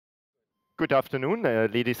Good afternoon,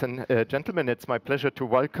 ladies and gentlemen. It's my pleasure to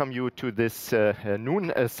welcome you to this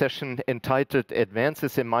noon session entitled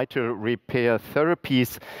Advances in Mitral Repair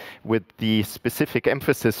Therapies, with the specific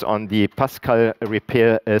emphasis on the PASCAL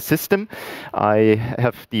repair system. I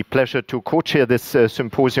have the pleasure to co-chair this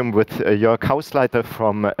symposium with Jörg Hausleiter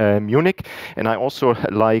from Munich, and I also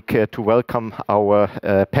like to welcome our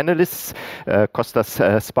panelists, Kostas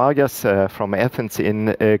Spargias from Athens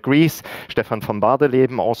in Greece, Stefan von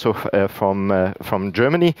Bardeleben also from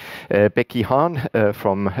Germany, Becky Hahn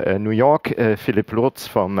from New York, Philipp Lurz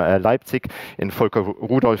from Leipzig, and Volker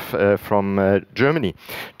Rudolph from Germany.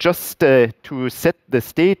 Just to set the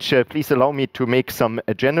stage, please allow me to make some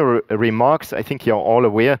general remarks. I think you're all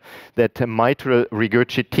aware that mitral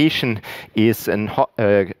regurgitation is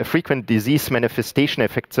a frequent disease manifestation,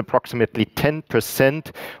 affects approximately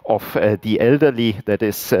 10% of the elderly, that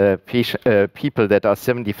is people that are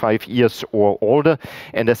 75 years or older,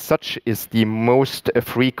 and as such is the most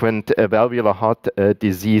frequent valvular heart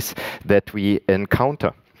disease that we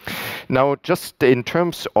encounter. Now, just in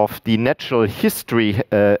terms of the natural history,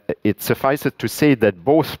 it suffices to say that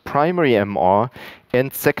both primary MR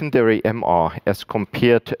and secondary MR, as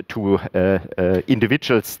compared to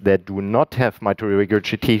individuals that do not have mitral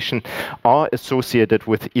regurgitation, are associated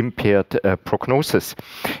with impaired prognosis.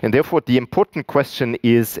 And therefore, the important question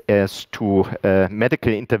is as to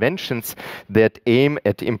medical interventions that aim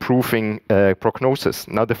at improving prognosis.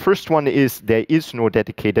 Now, the first one is there is no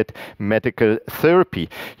dedicated medical therapy.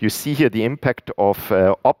 You see here the impact of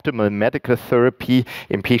optimal medical therapy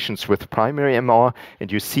in patients with primary MR, and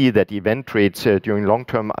you see that event rates during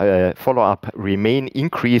long-term follow-up remain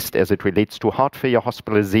increased as it relates to heart failure,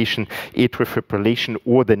 hospitalization, atrial fibrillation,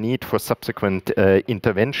 or the need for subsequent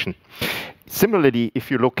intervention. Similarly,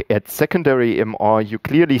 if you look at secondary MR, you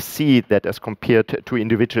clearly see that as compared to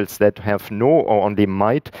individuals that have no or only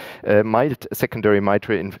mild secondary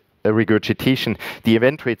mitral regurgitation, the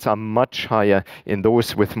event rates are much higher in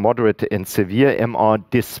those with moderate and severe MR,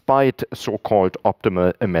 despite so-called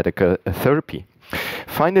optimal medical therapy.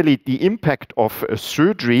 Finally, the impact of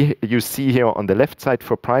surgery you see here on the left side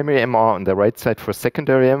for primary MR, on the right side for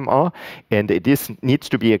secondary MR, and it needs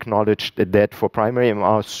to be acknowledged that for primary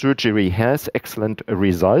MR, surgery has excellent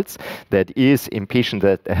results. That is, in patients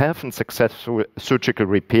that have a successful surgical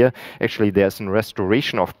repair, actually there's a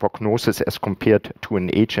restoration of prognosis as compared to an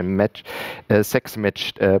age and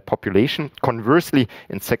sex-matched population. Conversely,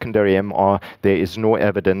 in secondary MR, there is no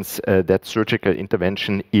evidence that surgical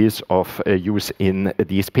intervention is of use in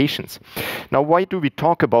these patients. Now, why do we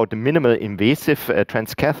talk about minimal invasive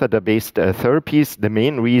transcatheter-based therapies? The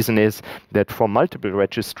main reason is that for multiple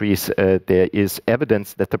registries, there is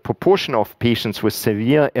evidence that the proportion of patients with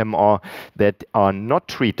severe MR that are not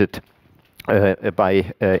treated by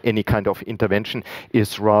any kind of intervention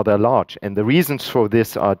is rather large. And the reasons for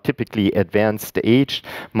this are typically advanced age,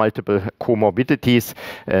 multiple comorbidities,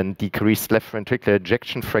 and decreased left ventricular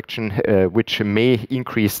ejection fraction, which may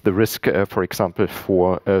increase the risk, for example,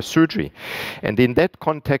 for surgery. And in that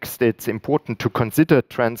context, it's important to consider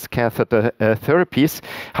transcatheter therapies.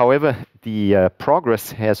 However, the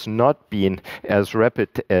progress has not been as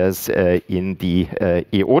rapid as in the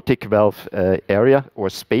aortic valve area or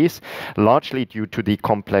space, largely due to the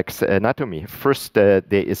complex anatomy. First, there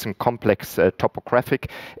is a complex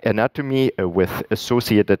topographic anatomy with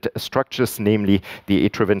associated structures, namely the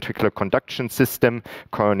atrioventricular conduction system,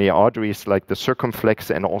 coronary arteries like the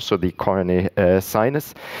circumflex, and also the coronary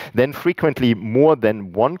sinus. Then frequently more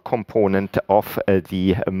than one component of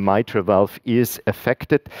the mitral valve is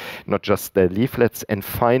affected, not just the leaflets, and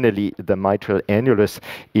finally the mitral annulus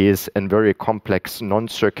is a very complex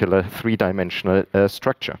non-circular three-dimensional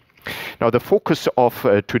structure. Now, the focus of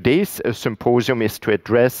today's symposium is to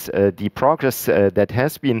address the progress that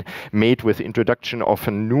has been made with introduction of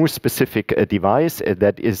a new specific device,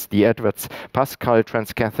 that is the Edwards PASCAL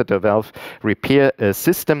transcatheter valve repair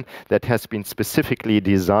system that has been specifically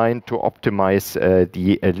designed to optimize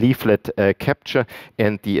the leaflet capture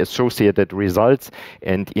and the associated results.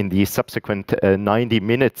 And in the subsequent 90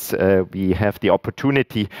 minutes, we have the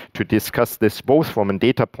opportunity to discuss this both from a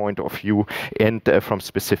data point of view and from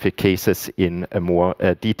specific cases in more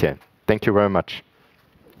detail. Thank you very much.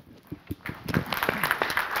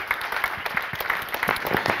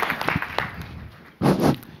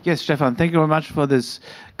 Yes, Stefan, thank you very much for this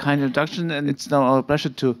kind introduction, and it's now our pleasure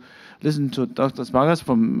to listen to Dr. Spargas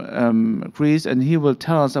from Greece, and he will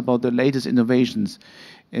tell us about the latest innovations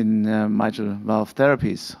in mitral valve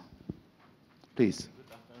therapies. Please.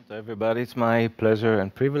 Good afternoon to everybody. It's my pleasure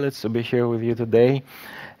and privilege to be here with you today.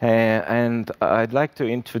 and I'd like to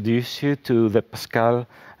introduce you to the PASCAL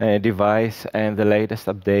device and the latest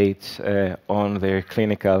updates on their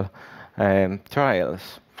clinical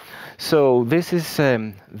trials. So this is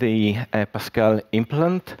the PASCAL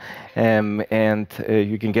implant, and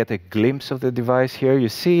you can get a glimpse of the device here. You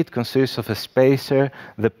see it consists of a spacer,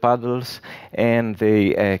 the paddles, and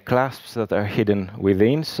the clasps that are hidden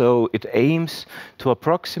within. So it aims to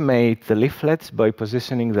approximate the leaflets by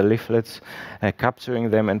positioning the leaflets, capturing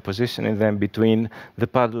them and positioning them between the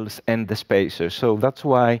paddles and the spacer. So that's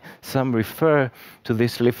why some refer to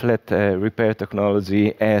this leaflet repair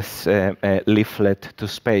technology as leaflet to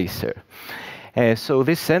spacer. So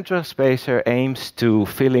this central spacer aims to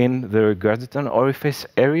fill in the regurgitant orifice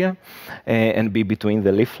area and be between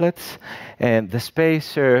the leaflets. And the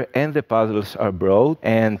spacer and the paddles are broad,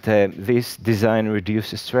 and this design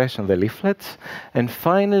reduces stress on the leaflets. And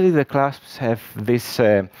finally, the clasps have this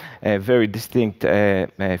very distinct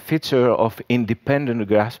feature of independent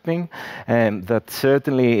grasping, and that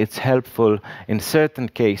certainly it's helpful in certain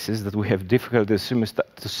cases that we have difficulty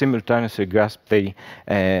to simultaneously grasp the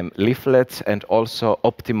leaflets, and also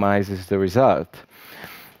optimizes the result.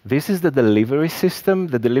 This is the delivery system.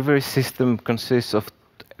 The delivery system consists of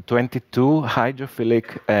 22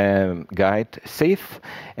 hydrophilic guide sheath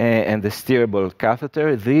and the steerable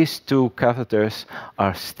catheter. These two catheters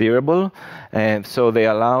are steerable, and so they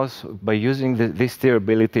allow us, by using this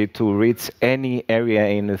steerability, to reach any area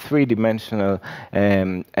in a three-dimensional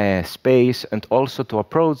space, and also to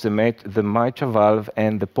approach the mitral valve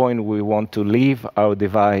and the point we want to leave our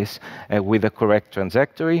device with a correct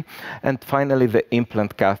trajectory. And finally, the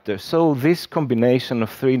implant catheter. So this combination of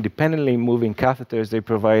three independently moving catheters, they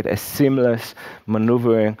provide a seamless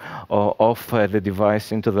maneuvering of the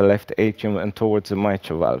device into the left atrium and towards the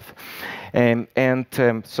mitral valve.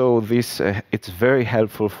 So this it's very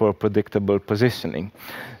helpful for predictable positioning.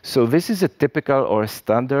 So this is a typical or a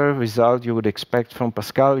standard result you would expect from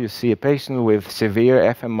PASCAL. You see a patient with severe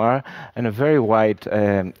FMR and a very wide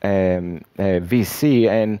VC,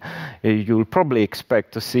 and you'll probably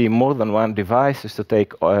expect to see more than one device to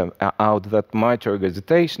take out that mitral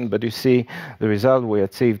regurgitation, but you see the result we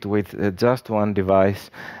achieved with just one device.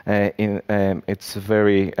 It's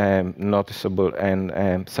very noticeable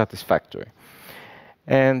and satisfactory.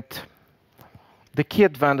 And the key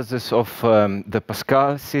advantages of the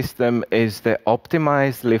PASCAL system is the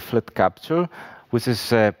optimized leaflet capture, which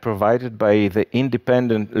is provided by the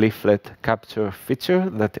independent leaflet capture feature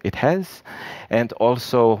that it has, and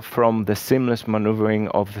also from the seamless maneuvering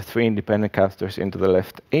of the three independent catheters into the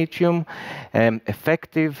left atrium,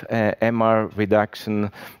 effective MR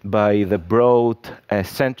reduction by the broad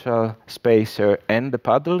central spacer and the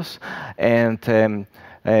paddles, and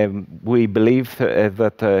we believe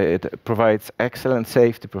that it provides excellent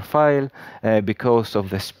safety profile because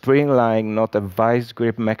of the spring-like, not a vice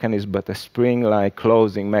grip mechanism, but a spring-like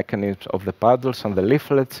closing mechanism of the paddles and the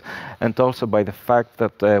leaflets, and also by the fact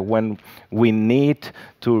that when we need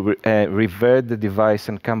to revert the device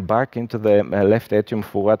and come back into the left atrium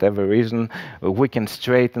for whatever reason, we can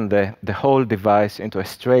straighten the whole device into a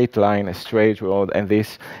straight line, a straight road, and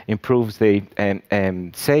this improves the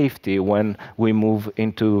safety when we move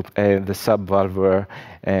into the subvalvular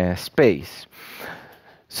space.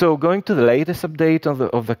 So going to the latest update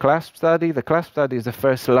of the CLASP study. The CLASP study is the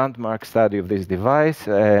first landmark study of this device.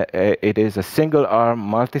 It is a single-arm,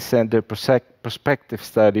 multi-center prospective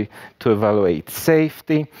study to evaluate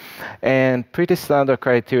safety, and pretty standard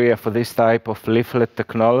criteria for this type of leaflet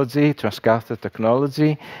technology, transcatheter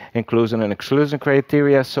technology, inclusion and exclusion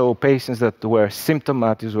criteria. So patients that were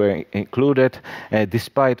symptomatic were included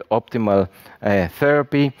despite optimal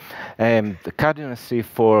therapy. The candidacy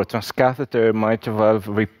for transcatheter mitral valve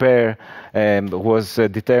repair was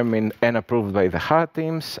determined and approved by the heart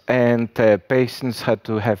teams, and patients had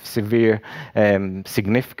to have severe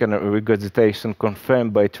significant regurgitation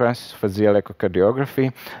confirmed by transesophageal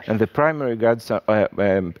echocardiography, and the primary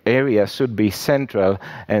area should be central,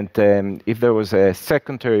 and if there was a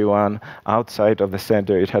secondary one outside of the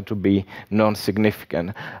center, it had to be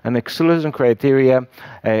non-significant. And exclusion criteria,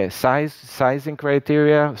 sizing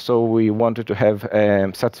criteria, so we wanted to have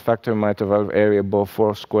satisfactory mitral valve area above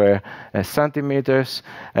 4 square centimeters,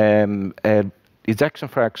 ejection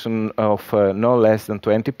fraction of no less than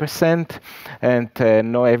 20%, and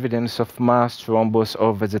no evidence of mass, thrombus,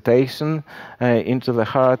 or vegetation into the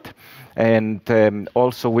heart. And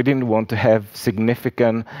also, we didn't want to have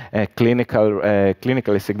significant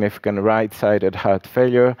clinically significant right-sided heart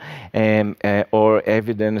failure or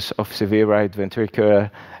evidence of severe right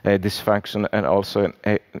ventricular dysfunction, and also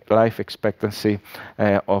a life expectancy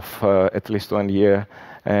of at least 1 year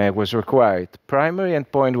was required. Primary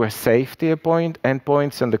endpoint were safety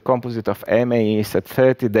endpoints and the composite of MAEs at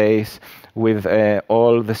 30 days with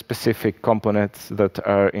all the specific components that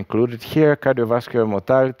are included here: cardiovascular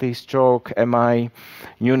mortality, stroke, MI,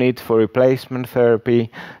 new need for replacement therapy,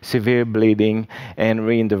 severe bleeding, and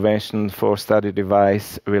reintervention for study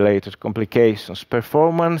device-related complications.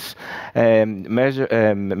 Performance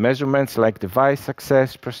measurements like device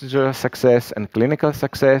success, procedural success, and clinical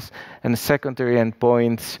success, and secondary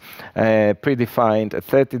endpoints predefined at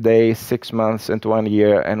 30 days, 6 months, and 1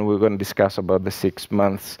 year, and we're going to discuss about the 6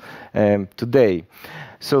 months today.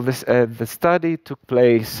 So the study took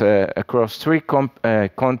place across 3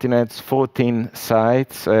 continents, 14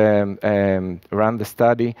 sites ran the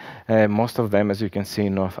study, most of them, as you can see,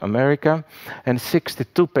 in North America, and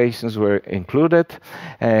 62 patients were included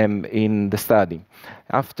in the study.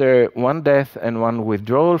 After 1 death and 1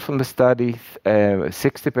 withdrawal from the study,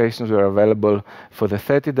 60 patients were available for the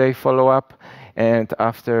 30-day follow-up. And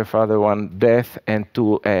after further 1 death and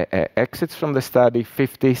 2 exits from the study,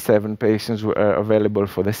 57 patients were available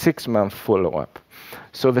for the 6-month follow-up.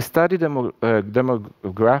 So the study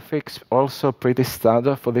demographics also pretty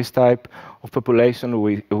standard for this type of population.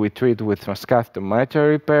 We treat with transcatheter mitral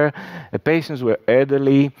repair. The patients were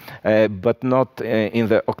elderly, but not in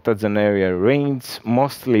the octogenarian range,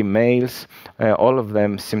 mostly males, all of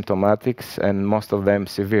them symptomatics, and most of them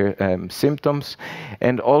severe symptoms.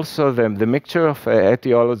 And also the mixture of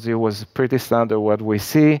etiology was pretty standard what we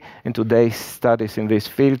see in today's studies in this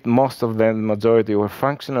field. Most of them, majority, were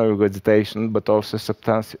functional regurgitation, but also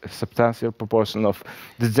substantial proportion of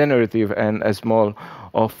degenerative and a small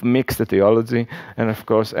of mixed etiology, and of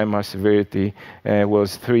course MR severity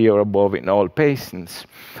was 3 or above in all patients.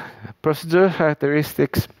 Procedural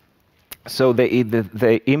characteristics. So the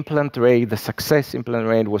implant rate, the success implant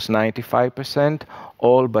rate was 95%,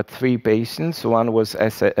 all but 3 patients. 1 was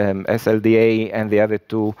SLDA, and the other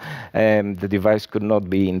 2, the device could not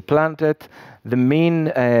be implanted. The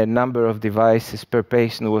mean number of devices per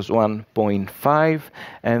patient was 1.5,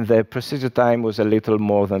 and the procedure time was a little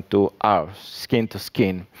more than 2 hours, skin to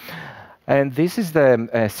skin. And this is the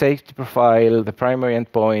safety profile, the primary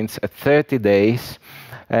endpoints at 30 days.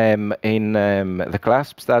 In the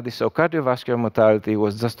CLASP study, so cardiovascular mortality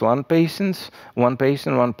was just 1 patient,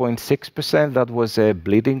 1.6%. That was a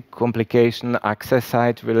bleeding complication, access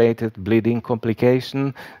site-related bleeding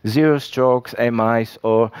complication, 0 strokes, MIs,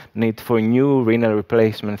 or need for new renal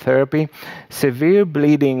replacement therapy. Severe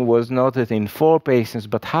bleeding was noted in 4 patients,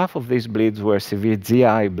 but half of these bleeds were severe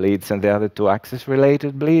GI bleeds, and the other 2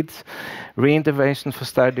 access-related bleeds. Reintervention for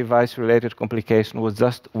study device-related complication was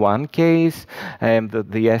just 1 case,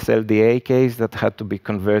 the SLDA case that had to be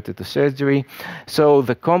converted to surgery. So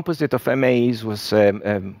the composite of MAEs was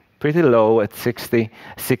pretty low at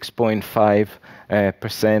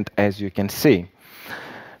 66.5%, as you can see.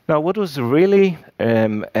 Now, what was really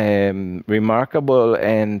remarkable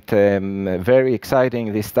and very exciting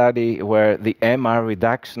in this study were the MR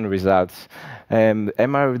reduction results.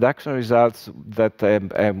 MR reduction results that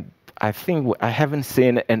I think I haven't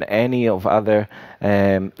seen in any of other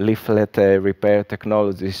leaflet repair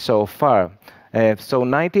technologies so far. So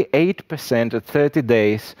 98% at 30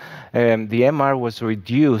 days, the MR was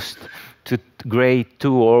reduced to grade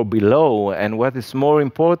 2 or below, and what is more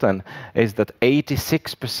important is that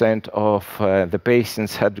 86% of the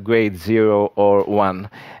patients had grade 0 or 1,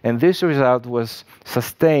 and this result was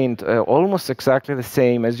sustained almost exactly the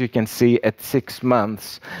same as you can see at 6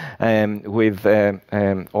 months, with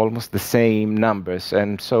almost the same numbers.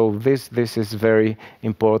 And so this is very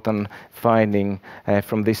important finding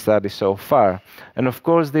from this study so far. And of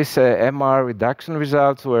course, these MR reduction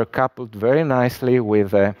results were coupled very nicely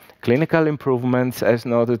with clinical improvements, as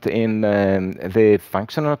noted in the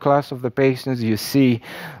functional class of the patients. You see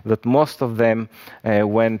that most of them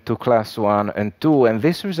went to class 1 and 2, and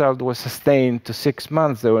this result was sustained to 6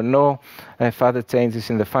 months. There were no further changes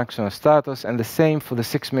in the functional status, and the same for the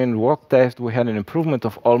 6-minute walk test. We had an improvement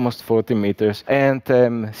of almost 40 meters, and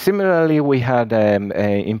similarly we had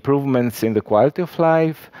improvements in the quality of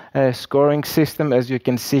life scoring system, as you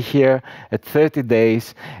can see here, at 30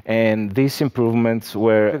 days, and these improvements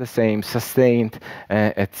were the same, sustained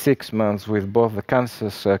at 6 months with both the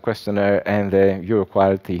Kansas questionnaire and the Euro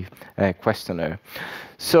quality questionnaire.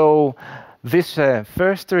 So This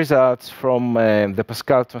first results from the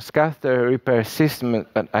PASCAL transcatheter repair system,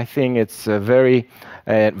 I think it's very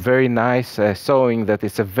nice, showing that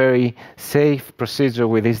it's a very safe procedure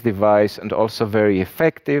with this device and also very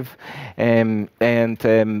effective. It's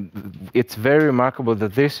very remarkable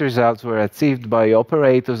that these results were achieved by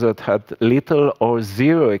operators that had little or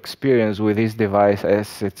zero experience with this device,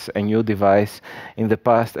 as it's a new device in the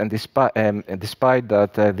past. And despite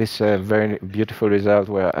that, this very beautiful results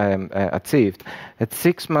were achieved. At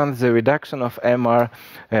 6 months, the reduction of MR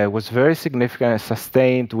was very significant and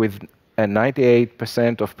sustained, with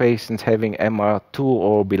 98% of patients having MR2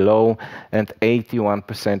 or below and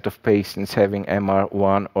 81% of patients having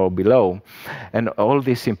MR1 or below. And all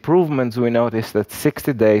these improvements, we noticed at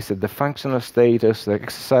 60 days that the functional status, the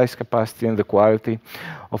exercise capacity and the quality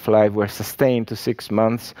of life were sustained to 6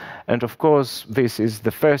 months. And of course, this is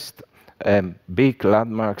the first big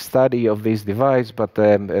landmark study of this device, but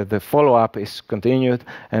the follow-up is continued,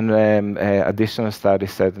 and additional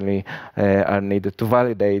studies certainly are needed to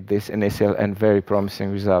validate these initial and very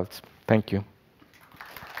promising results. Thank you.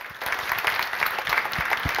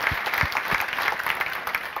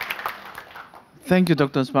 Thank you,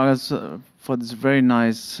 Dr. Spargas, for this very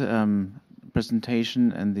nice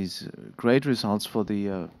presentation and these great results for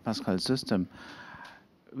the PASCAL system.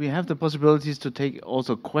 We have the possibilities to take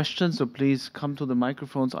also questions, so please come to the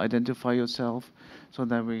microphones, identify yourself, so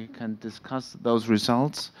that we can discuss those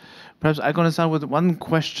results. Perhaps I'm going to start with one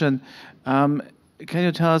question. Can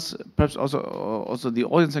you tell us, perhaps also the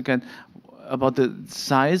audience again, about the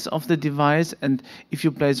size of the device, and if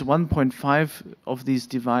you place 1.5 of these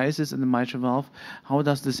devices in the mitral valve, how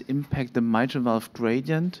does this impact the mitral valve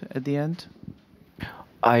gradient at the end?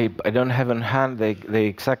 I don't have in hand the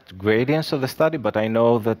exact gradients of the study, but I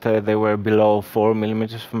know that they were below 4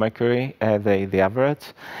 millimeters of mercury, the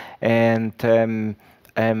average. And the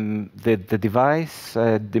device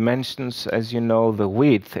dimensions, as you know, the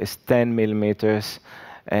width is 10 millimeters,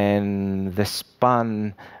 and the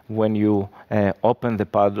span, when you open the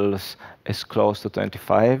paddles, is close to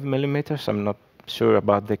 25 millimeters. I'm not sure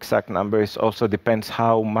about the exact number. It also depends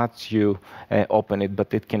how much you open it,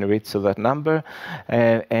 but it can reach to that number.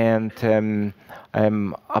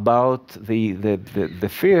 About the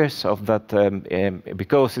fears of that,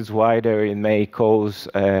 because it's wider, it may cause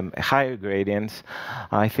higher gradients.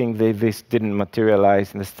 I think this didn't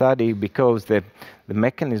materialize in the study because the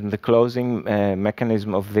mechanism, the closing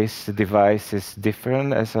mechanism of this device is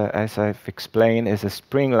different, as I've explained, as a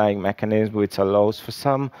spring-like mechanism which allows for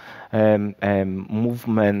some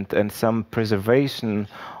movement and some preservation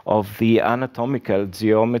of the anatomical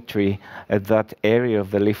geometry at that area of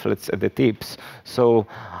the leaflets at the tips. So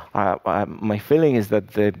my feeling is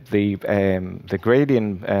that the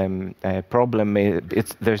gradient problem,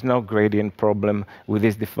 there's no gradient problem with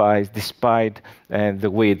this device despite the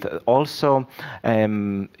width. Also,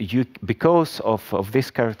 because of these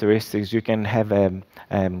characteristics, you can have a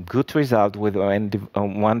good result with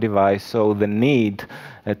one device, so the need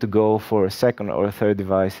to go for a second or a third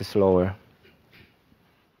device is lower.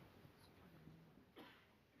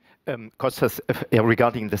 Kostas,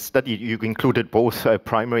 regarding the study, you included both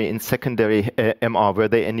primary and secondary MR. Were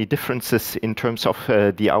there any differences in terms of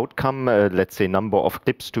the outcome, let's say number of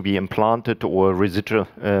clips to be implanted or residual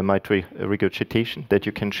mitral regurgitation that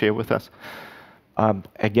you can share with us?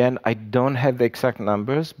 Again, I don't have the exact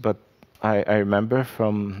numbers, but I remember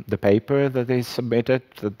from the paper that they submitted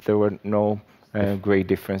that there were no great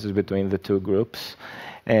differences between the two groups.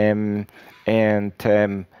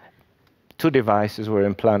 Two devices were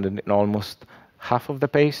implanted in almost half of the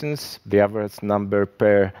patients. The average number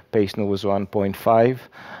per patient was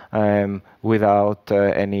 1.5 without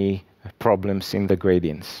any problems in the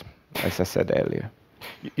gradients, as I said earlier.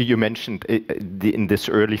 You mentioned in this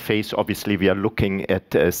early phase, obviously, we are looking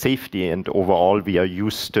at safety, and overall, we are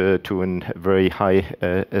used to a very high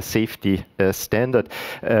safety standard.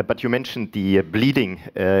 But you mentioned the bleeding,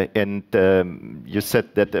 and you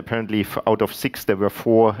said that apparently out of 6, there were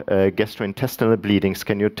 4 gastrointestinal bleedings.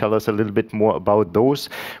 Can you tell us a little bit more about those?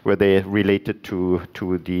 Were they related to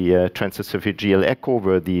the transesophageal echo?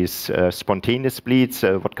 Were these spontaneous bleeds?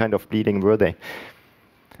 What kind of bleeding were they?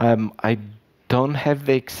 I don't have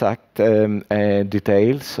the exact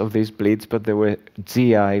details of these bleeds, but there were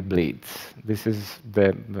GI bleeds. This is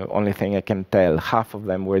the only thing I can tell. Half of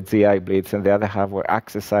them were GI bleeds, and the other half were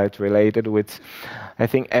access site related, which I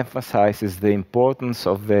think emphasizes the importance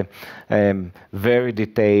of the very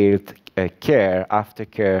detailed care,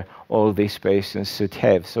 aftercare, all these patients should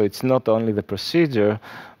have. So it's not only the procedure,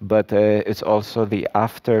 but it's also the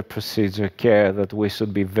after-procedure care that we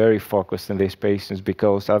should be very focused on these patients,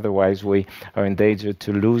 because otherwise we are in danger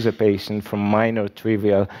to lose a patient from minor,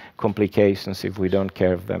 trivial complications if we don't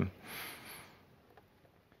care of them.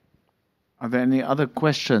 Are there any other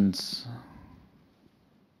questions?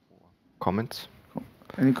 Comments?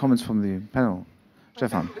 Any comments from the panel?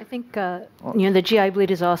 Stefan? I think the GI bleed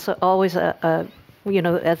is also always as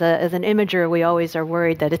an imager, we always are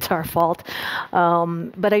worried that it's our fault.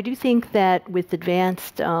 But I do think that with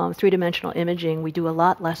advanced three-dimensional imaging, we do a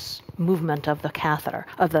lot less movement of the catheter,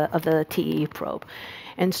 of the TEE probe.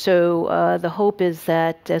 And so the hope is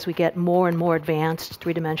that as we get more and more advanced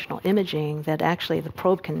three-dimensional imaging, that actually the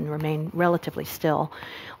probe can remain relatively still.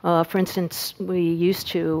 For instance, we used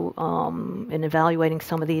to, in evaluating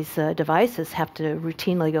some of these devices, have to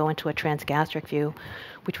routinely go into a transgastric view,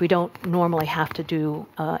 which we don't normally have to do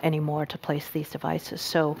anymore to place these devices.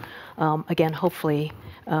 So again, hopefully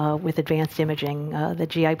with advanced imaging, the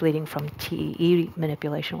GI bleeding from TEE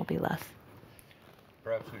manipulation will be less.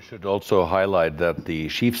 Perhaps we should also highlight that the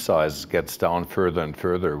sheath size gets down further and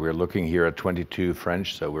further. We're looking here at 22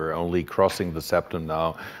 French, so we're only crossing the septum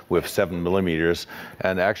now with 7 millimeters.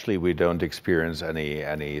 And actually, we don't experience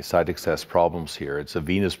any site access problems here. It's a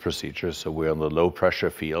venous procedure, so we're on the low pressure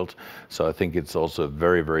field. So I think it's also a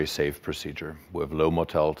very, very safe procedure with low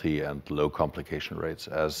mortality and low complication rates,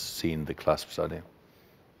 as seen in the CLASP study.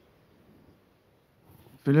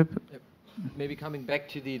 Philip? Maybe coming back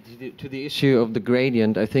to the issue of the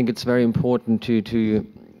gradient, I think it's very important to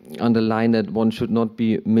underline that one should not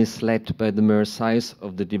be misled by the mere size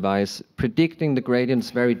of the device. Predicting the gradient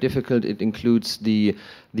is very difficult. It includes the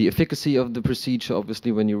efficacy of the procedure.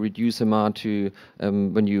 Obviously, when you reduce MR to,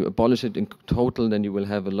 when you abolish it in total, then you will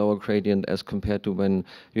have a lower gradient as compared to when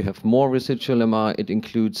you have more residual MR. It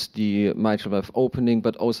includes the mitral valve opening,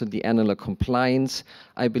 but also the annular compliance.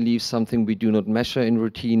 I believe something we do not measure in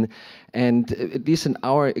routine. And at least in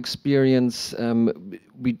our experience,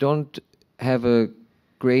 we don't have a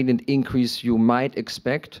gradient increase you might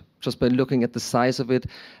expect just by looking at the size of it.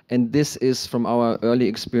 And this is, from our early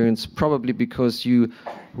experience, probably because you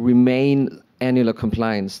remain annular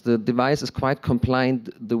compliance. The device is quite compliant.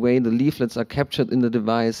 The way the leaflets are captured in the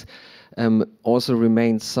device also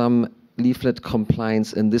remains some leaflet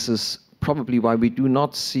compliance, and this is probably why we do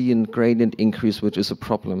not see a gradient increase, which is a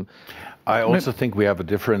problem. I also think we have a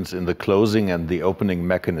difference in the closing and the opening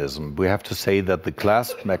mechanism. We have to say that the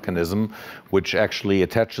clasp mechanism, which actually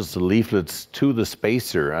attaches the leaflets to the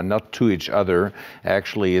spacer and not to each other,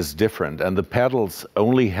 actually is different. And the pedals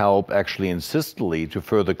only help actually in systole to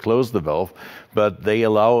further close the valve, but they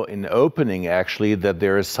allow in opening actually that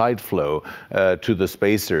there is side flow to the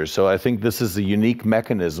spacer. So I think this is a unique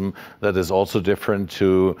mechanism that is also different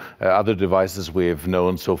to other devices we have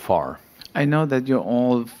known so far. I know that you're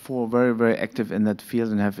all four very, very active in that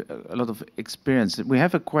field and have a lot of experience. We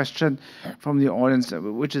have a question from the audience,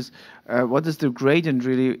 which is, what is the gradient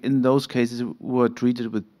really in those cases who are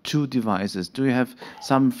treated with two devices? Do you have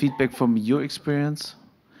some feedback from your experience?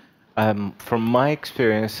 From my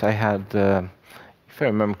experience, I had, if I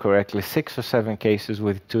remember correctly, 6 or 7 cases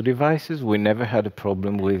with two devices. We never had a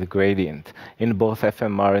problem with the gradient in both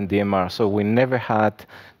FMR and DMR. So we never had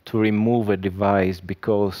to remove a device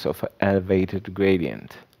because of an elevated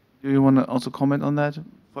gradient. Do you want to also comment on that,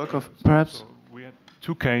 Volker, perhaps? So we had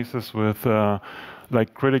 2 cases with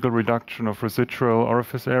like critical reduction of residual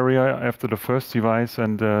orifice area after the first device,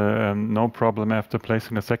 and no problem after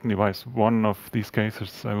placing the second device. One of these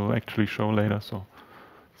cases I will actually show later, so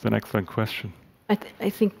it's an excellent question. I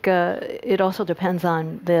think it also depends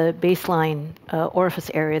on the baseline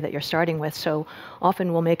orifice area that you're starting with. So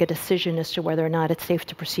often we'll make a decision as to whether or not it's safe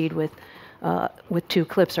to proceed with 2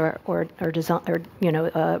 clips or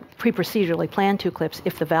pre-procedurally planned 2 clips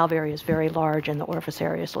if the valve area is very large and the orifice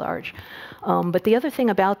area is large. But the other thing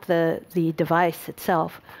about the device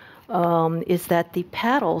itself is that the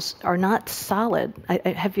paddles are not solid.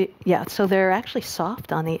 So they're actually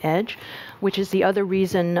soft on the edge, which is the other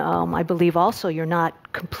reason I believe also you're not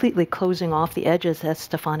completely closing off the edges, as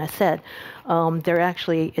Stefan has said.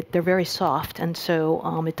 They're very soft, and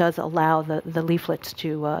so it does allow the leaflets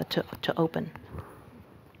to open.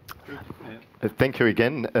 Thank you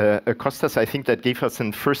again, Kostas. I think that gave us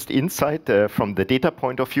a first insight from the data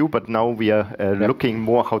point of view, but now we are looking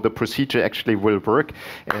more how the procedure actually will work.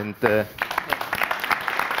 And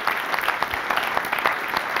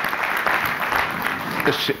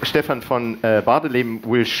Stefan von Bardeleben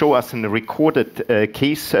will show us a recorded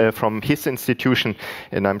case from his institution,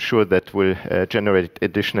 and I'm sure that will generate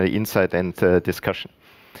additional insight and discussion.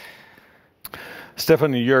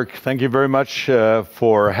 Stefan and Jörg, thank you very much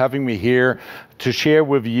for having me here to share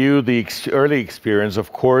with you the early experience,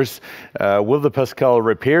 of course, with the PASCAL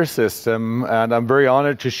repair system. And I'm very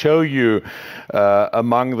honored to show you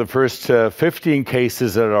among the first 15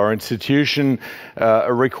 cases at our institution,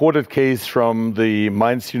 a recorded case from the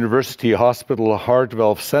Mainz University Hospital Heart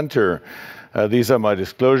Valve Center. These are my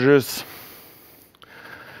disclosures.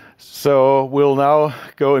 So we'll now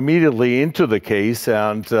go immediately into the case,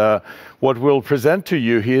 and what we'll present to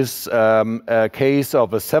you is a case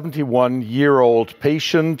of a 71-year-old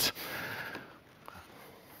patient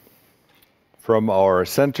from our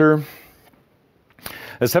center.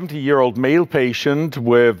 A 70-year-old male patient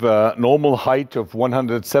with a normal height of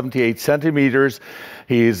 178 centimeters.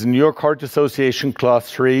 He is New York Heart Association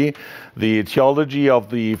Class 3. The etiology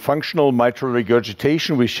of the functional mitral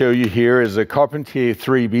regurgitation we show you here is a Carpentier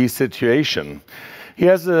 3B situation. He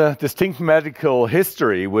has a distinct medical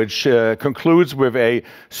history, which concludes with a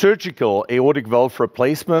surgical aortic valve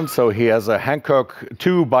replacement. So he has a Hancock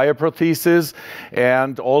 2 bioprothesis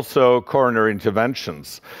and also coronary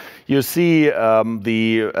interventions. You see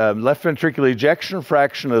the left ventricular ejection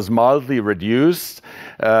fraction is mildly reduced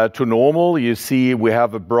to normal. You see we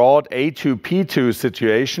have a broad A2P2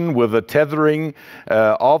 situation with a tethering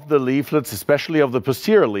of the leaflets, especially of the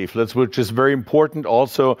posterior leaflets, which is very important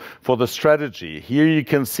also for the strategy. Here you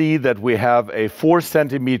can see that we have a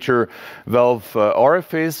 4-centimeter valve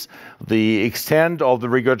orifice. The extent of the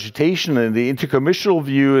regurgitation in the intercommissural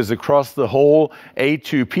view is across the whole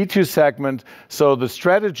A2P2 segment. So the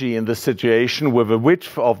strategy in this situation with a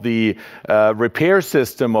width of the repair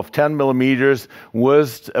system of 10 millimeters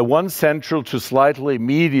was one central to slightly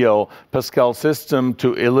medial PASCAL system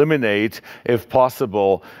to eliminate, if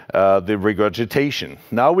possible, the regurgitation.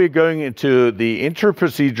 Now we're going into the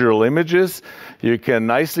interprocedural images. You can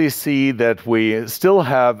nicely see that we still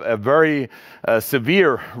have a very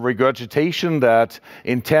severe regurgitation that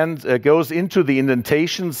goes into the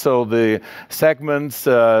indentation, so the segments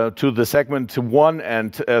to the segment 1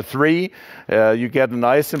 and 3. You get a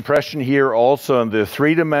nice impression here also in the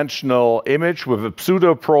three-dimensional image with a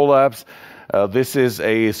pseudo-prolapse. This is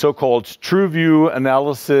a so-called true view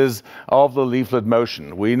analysis of the leaflet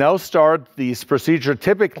motion. We now start this procedure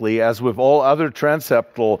typically, as with all other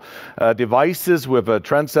transeptal devices, with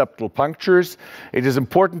transeptal punctures. It is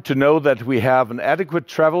important to know that we have an adequate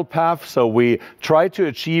travel path, so we try to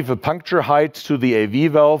achieve a puncture height to the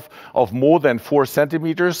AV valve of more than 4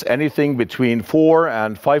 centimeters. Anything between 4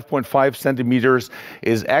 and 5.5 centimeters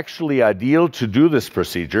is actually ideal to do this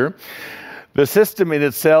procedure. The system in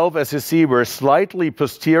itself, as you see, we're slightly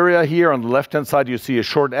posterior here. On the left-hand side, you see a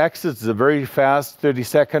short exit. It's a very fast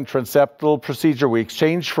 30-second transeptal procedure. We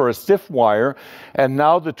exchange for a stiff wire, and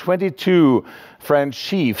now the 22 French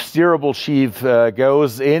sheath, steerable sheath,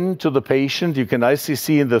 goes into the patient. You can nicely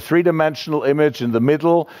see in the three-dimensional image in the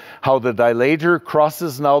middle how the dilator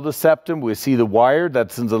crosses now the septum. We see the wire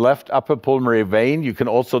that's in the left upper pulmonary vein. You can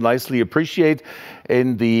also nicely appreciate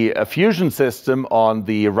in the fusion system on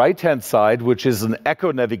the right-hand side, which is an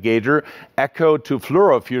echo navigator, echo to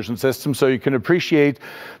fluorofusion system. So you can appreciate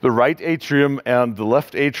the right atrium and the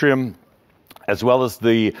left atrium, as well as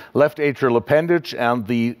the left atrial appendage, and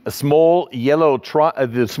the small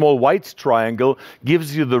white triangle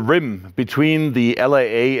gives you the rim between the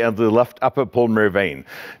LAA and the left upper pulmonary vein.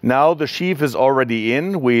 Now the sheath is already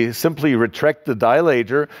in. We simply retract the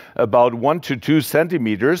dilator about 1 to 2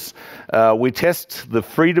 centimeters. We test the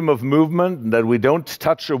freedom of movement, that we don't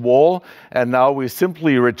touch a wall, and now we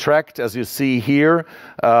simply retract, as you see here,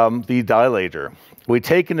 the dilator. We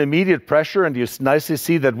take an immediate pressure, and you nicely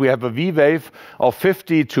see that we have a V-wave of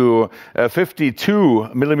 50 to 52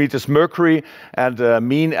 millimeters mercury and a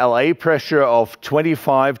mean LA pressure of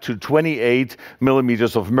 25 to 28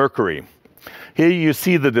 millimeters of mercury. Here you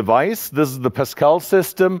see the device. This is the PASCAL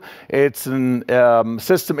system. It's a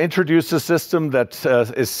system introducer system that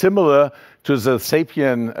is similar to the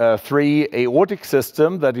SAPIEN 3 aortic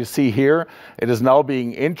system that you see here. It is now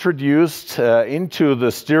being introduced into the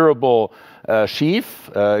steerable sheath.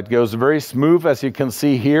 It goes very smooth, as you can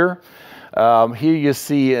see here. Here you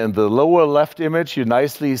see in the lower left image, you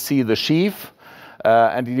nicely see the sheath.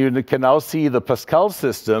 And you can now see the PASCAL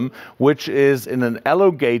system, which is in an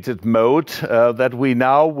elongated mode that we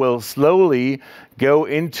now will slowly go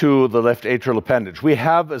into the left atrial appendage. We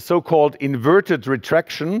have a so-called inverted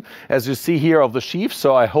retraction, as you see here, of the sheath.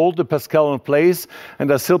 So I hold the PASCAL in place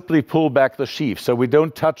and I simply pull back the sheath. So we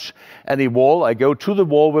don't touch any wall. I go to the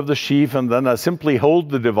wall with the sheath and then I simply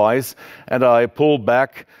hold the device and I pull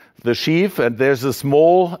back the sheath, and there's a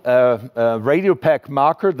small radiopack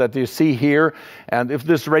marker that you see here. And if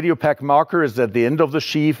this radiopack marker is at the end of the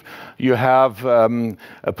sheath, you have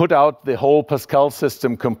put out the whole PASCAL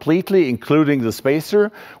system completely, including the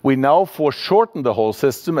spacer. We now foreshorten the whole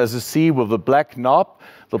system, as you see with the black knob.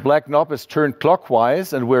 The black knob is turned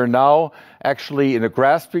clockwise, and we're now actually in a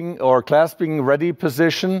grasping or clasping ready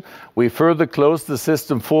position. We further close the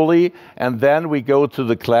system fully, and then we go to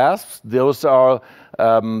the clasps. Those are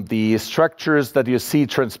the structures that you see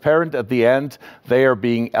transparent at the end. They are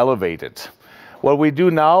being elevated. What we do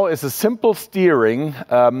now is a simple steering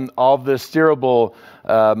of the steerable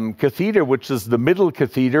catheter, which is the middle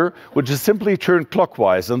catheter, which is simply turned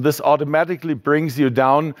clockwise, and this automatically brings you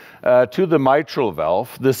down to the mitral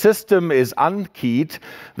valve. The system is unkeyed.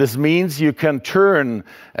 This means you can turn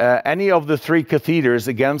any of the three catheters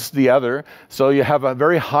against the other, so you have a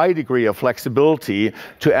very high degree of flexibility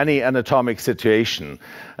to any anatomic situation.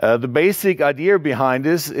 The basic idea behind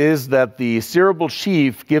this is that the steerable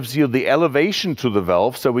sheath gives you the elevation to the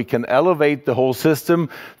valve, so we can elevate the whole system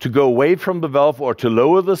to go away from the valve or to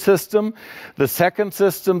lower the system. The second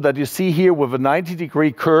system that you see here with a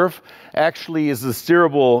 90-degree curve actually is the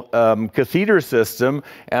steerable catheter system,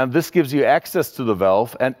 and this gives you access to the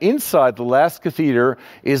valve. And inside the last catheter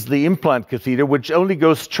is the implant catheter, which only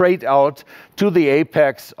goes straight out to the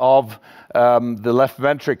apex of the left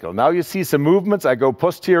ventricle. Now you see some movements. I go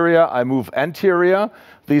posterior, I move anterior.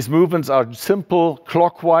 These movements are simple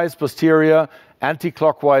clockwise posterior,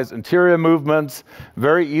 anti-clockwise anterior movements,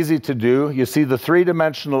 very easy to do. You see the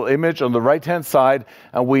three-dimensional image on the right-hand side,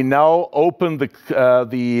 and we now open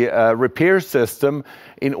the repair system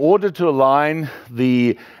in order to align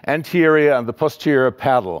the anterior and the posterior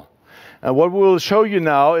paddle. And what we'll show you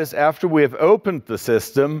now is, after we have opened the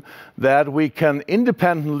system, that we can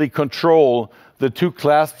independently control the two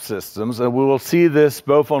clasp systems, and we will see this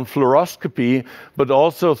both on fluoroscopy but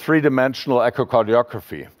also three-dimensional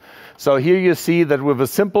echocardiography. So here you see that with a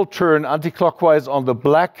simple turn anti-clockwise on the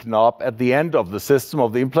black knob at the end of the system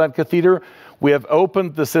of the implant catheter, we have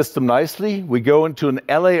opened the system nicely. We go into an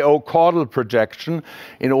LAO caudal projection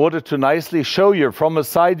in order to nicely show you from a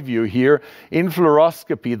side view here in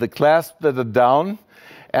fluoroscopy the clasps that are down,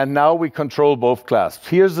 and now we control both clasps.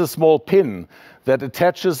 Here's a small pin that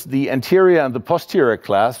attaches the anterior and the posterior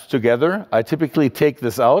clasps together. I typically take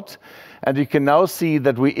this out, and you can now see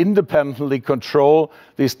that we independently control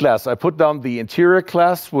these clasps. I put down the anterior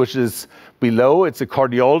clasp, which is below. It's a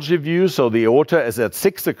cardiology view, so the aorta is at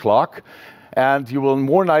 6 o'clock. And you will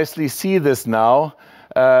more nicely see this now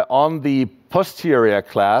on the posterior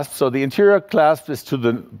clasp. So the anterior clasp is to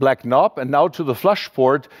the black knob, and now to the flush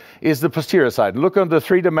port is the posterior side. Look on the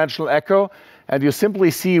three-dimensional echo, and you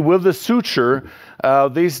simply see with the suture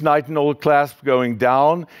these nitinol clasps going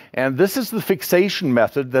down, and this is the fixation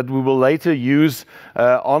method that we will later use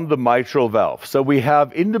on the mitral valve. So we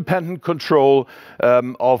have independent control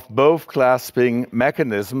of both clasping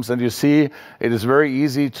mechanisms, and you see it is very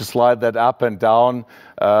easy to slide that up and down,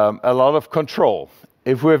 a lot of control.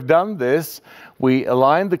 If we have done this, we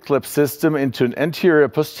align the clip system into an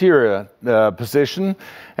anterior-posterior position,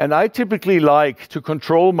 and I typically like to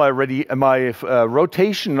control my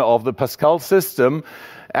rotation of the PASCAL system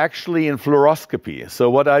actually in fluoroscopy. So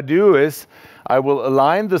what I do is I will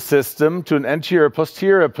align the system to an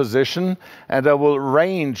anterior-posterior position, and I will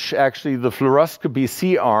arrange actually the fluoroscopy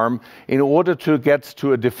C-arm in order to get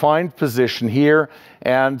to a defined position here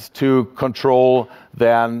and to control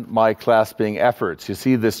then my clasping efforts. You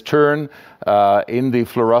see this turn in the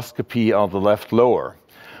fluoroscopy on the left lower.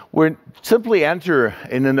 We simply enter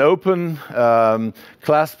in an open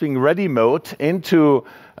clasping ready mode into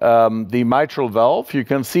the mitral valve. You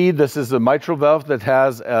can see this is a mitral valve that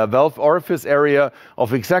has a valve orifice area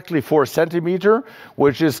of exactly 4 centimeters,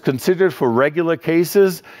 which is considered for regular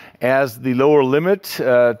cases as the lower limit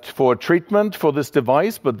for treatment for this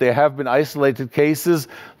device, but there have been isolated cases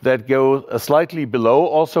that go slightly below,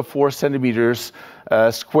 also 4 centimeters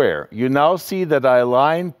square. You now see that I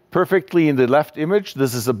align perfectly in the left image.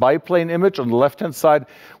 This is a biplane image. On the left-hand side,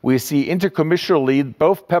 we see intercommissurally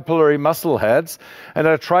both papillary muscle heads, and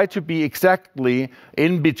I try to be exactly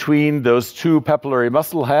in between those two papillary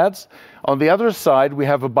muscle heads. On the other side, we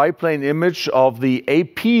have a biplane image of the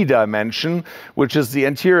AP dimension, which is the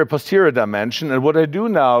anterior-posterior dimension. And what I do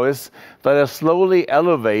now is that I slowly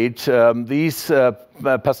elevate these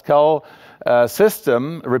PASCAL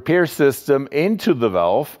repair system into the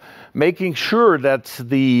valve. making sure that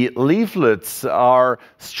the leaflets are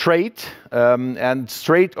straight and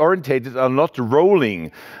straight orientated, are not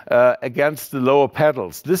rolling against the lower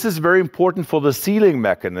pedals. This is very important for the sealing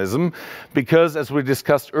mechanism because, as we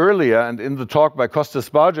discussed earlier and in the talk by Kostas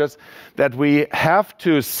Bargas, that we have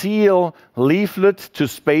to seal leaflet to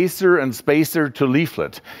spacer and spacer to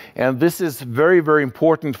leaflet. And this is very, very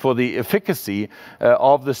important for the efficacy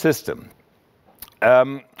of the system.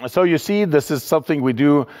 So you see, this is something we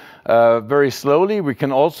do very slowly. We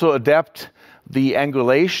can also adapt the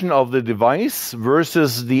angulation of the device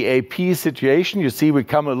versus the AP situation. You see, we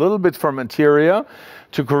come a little bit from anterior.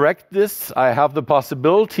 To correct this, I have the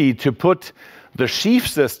possibility to put the sheath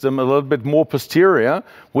system a little bit more posterior,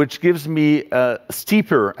 which gives me a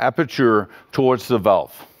steeper aperture towards the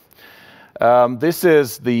valve. This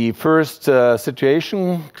is the first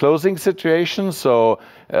situation, closing situation. So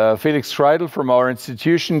Felix Kreidel from our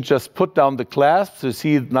institution just put down the clasps. You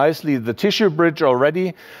see nicely the tissue bridge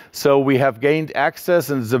already. So we have gained access,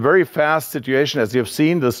 and it's a very fast situation. As you've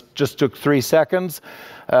seen, this just took 3 seconds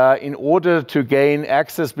in order to gain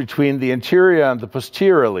access between the anterior and the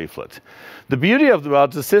posterior leaflet. The beauty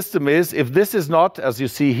about the system is, if this is not, as you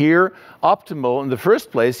see here, optimal in the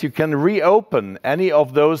first place, you can reopen any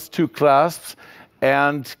of those 2 clasps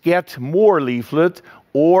and get more leaflet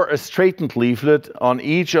or a straightened leaflet on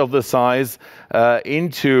each of the sides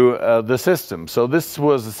into the system. So this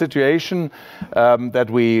was a situation that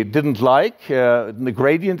we didn't like. The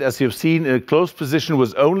gradient, as you've seen, in a closed position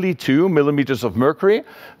was only 2 millimeters of mercury.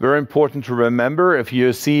 Very important to remember if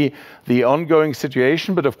you see the ongoing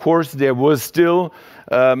situation. But of course, there was still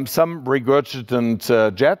some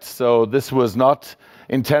regurgitant jet. So this was not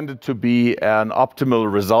intended to be an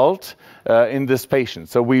optimal result in this patient.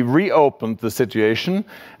 So we reopened the situation,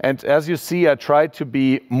 and as you see, I tried to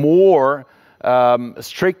be more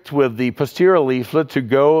strict with the posterior leaflet to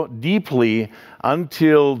go deeply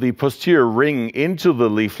until the posterior ring into the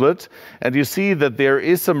leaflet. And you see that there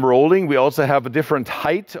is some rolling. We also have a different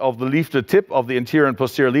height of the leaflet tip of the anterior and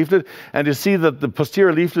posterior leaflet. And you see that the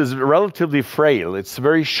posterior leaflet is relatively frail. It's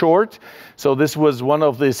very short. So this was one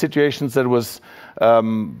of the situations that was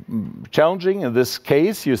challenging in this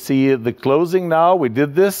case. You see the closing now. We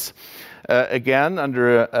did this again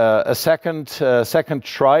under a second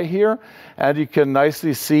try here. And you can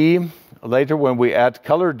nicely see later when we add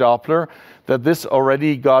color Doppler that this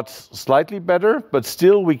already got slightly better, but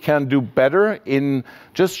still we can do better in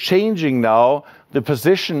just changing now the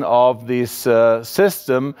position of this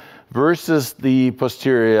system versus the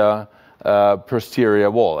posterior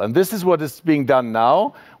wall. And this is what is being done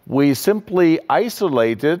now. We simply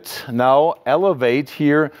isolate it, now elevate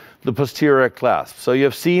here the posterior clasp. So you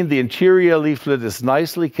have seen the anterior leaflet is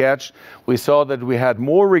nicely catched. We saw that we had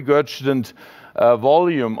more regurgitant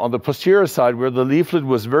volume on the posterior side where the leaflet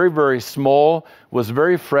was very, very small, was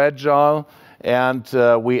very fragile, and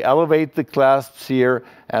we elevate the clasps here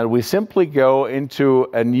and we simply go into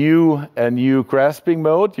a new grasping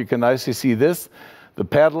mode. You can nicely see this. The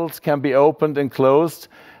pedals can be opened and closed.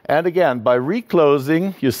 And again, by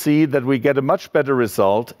reclosing, you see that we get a much better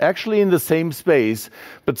result, actually in the same space,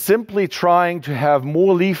 but simply trying to have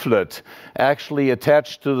more leaflet actually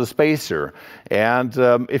attached to the spacer. And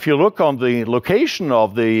if you look on the location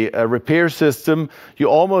of the repair system, you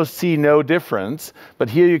almost see no difference. But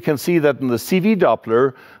here you can see that in the CV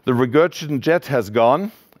Doppler, the regurgitant jet has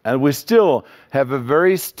gone. And we still have a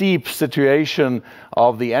very steep situation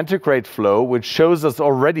of the antegrade flow, which shows us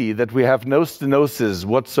already that we have no stenosis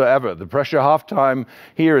whatsoever. The pressure half time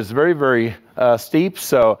here is very, very steep.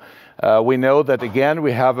 So we know that, again,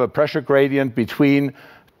 we have a pressure gradient between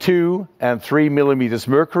 2 and 3 millimeters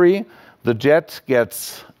mercury. The jet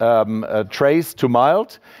gets traced to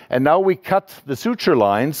mild. And now we cut the suture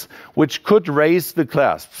lines, which could raise the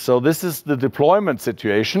clasp. So this is the deployment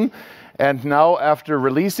situation. And now, after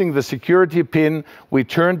releasing the security pin, we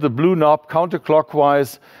turned the blue knob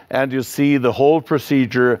counterclockwise, and you see the whole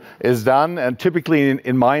procedure is done. And typically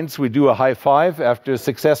in Mainz, we do a high five after a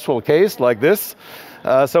successful case like this.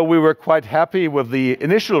 So we were quite happy with the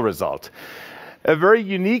initial result. A very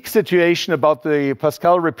unique situation about the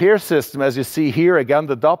PASCAL repair system, as you see here. Again,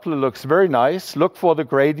 the Doppler looks very nice. Look for the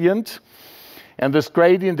gradient. And this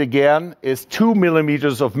gradient, again, is 2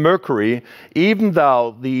 millimeters of mercury, even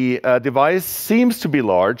though the device seems to be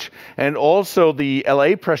large. And also the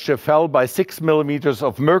LA pressure fell by 6 millimeters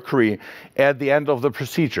of mercury at the end of the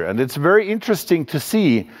procedure. And it's very interesting to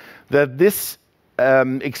see that this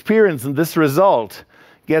experience and this result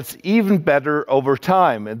gets even better over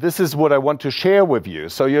time. And this is what I want to share with you.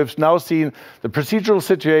 So you've now seen the procedural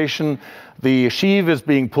situation. The sheath is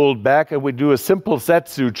being pulled back, and we do a simple Z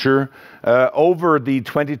suture over the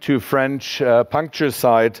 22 French puncture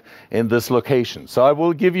site in this location. So I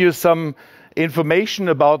will give you some information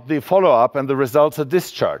about the follow-up and the results of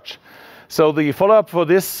discharge. So the follow-up for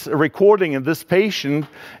this recording in this patient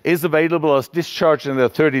is available as discharge in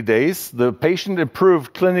 30 days. The patient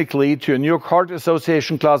improved clinically to a New York Heart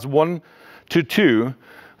Association class 1 to 2.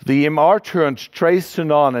 The MR turned trace to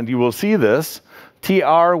none, and you will see this.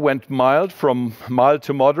 TR went mild, from mild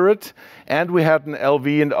to moderate, and we had an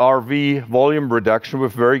LV and RV volume reduction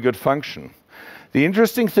with very good function. The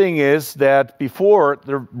interesting thing is that before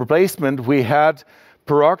the replacement, we had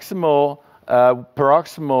paroxysmal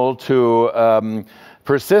to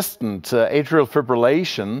persistent atrial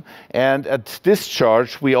fibrillation, and at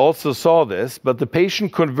discharge we also saw this, but the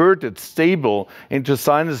patient converted stable into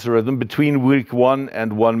sinus rhythm between week 1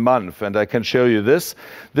 and 1 month, and I can show you this.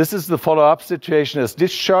 This is the follow-up situation as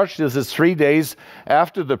discharge. This is 3 days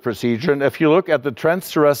after the procedure, and if you look at the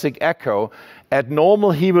transthoracic echo, at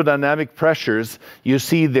normal hemodynamic pressures, you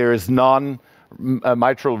see there is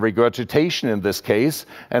mitral regurgitation in this case,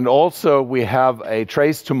 and also we have a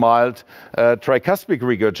trace to mild tricuspid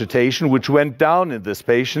regurgitation, which went down in this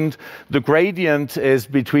patient. The gradient is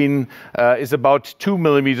about 2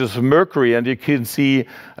 millimeters of mercury, and you can see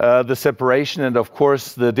the separation and of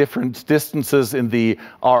course the different distances in the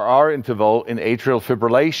RR interval in atrial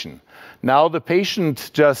fibrillation. Now the patient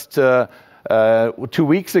just 2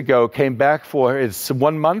 weeks ago came back for his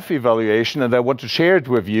 1 month evaluation, and I want to share it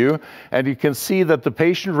with you. And you can see that the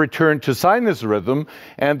patient returned to sinus rhythm,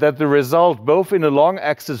 and that the result, both in a long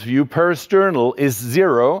axis view peristernal, is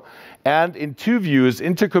 0, and in 2 views,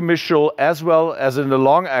 intercommissural as well as in the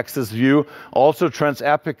long axis view, also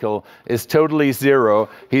transapical, is totally 0.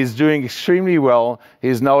 He's doing extremely well.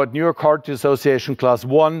 He's now at New York Heart Association class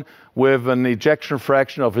 1 with an ejection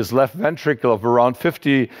fraction of his left ventricle of around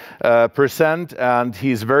 50%, and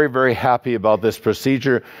he's very, very happy about this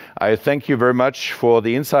procedure. I thank you very much for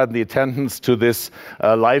the insight and the attendance to this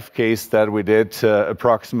live case that we did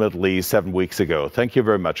approximately 7 weeks ago. Thank you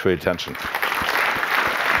very much for your attention.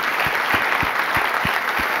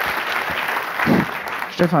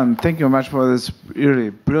 Stefan, thank you very much for this really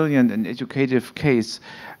brilliant and educative case,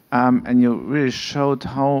 and you really showed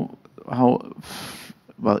how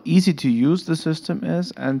easy to use the system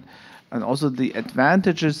is, and also the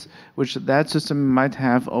advantages which that system might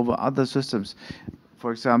have over other systems.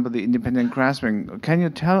 For example, the independent grasping. Can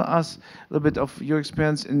you tell us a little bit of your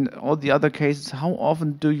experience in all the other cases? How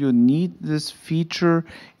often do you need this feature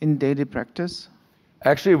in daily practice?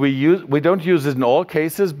 Actually, we don't use it in all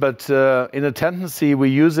cases, but in a tendency, we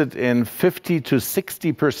use it in 50 to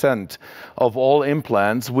 60% of all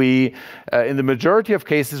implants. In the majority of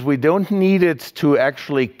cases, we don't need it to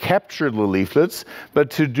actually capture the leaflets, but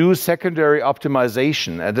to do secondary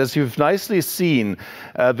optimization. And as you've nicely seen,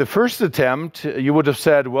 the first attempt, you would have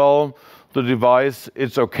said, well, the device,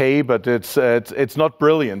 it's okay, but it's not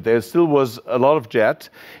brilliant. There still was a lot of jet,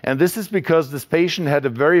 and this is because this patient had a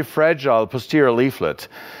very fragile posterior leaflet.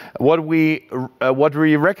 What we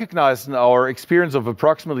recognize in our experience of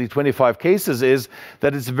approximately 25 cases is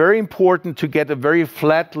that it's very important to get a very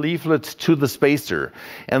flat leaflet to the spacer,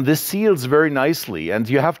 and this seals very nicely, and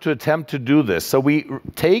you have to attempt to do this. So we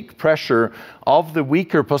take pressure of the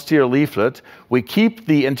weaker posterior leaflet, we keep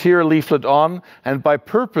the anterior leaflet on, and by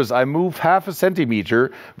purpose I move half a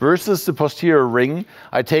centimeter versus the posterior ring.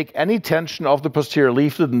 I take any tension of the posterior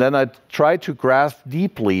leaflet, and then I try to grasp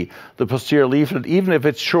deeply the posterior leaflet, even if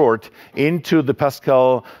it's short, into the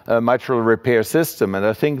PASCAL mitral repair system. And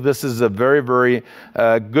I think this is a very, very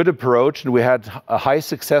good approach, and we had a high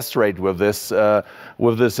success rate with this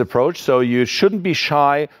approach. So you shouldn't be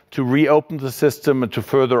shy to reopen the system and to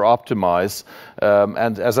further optimize.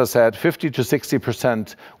 And as I said, 50 to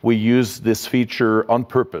 60% we use this feature on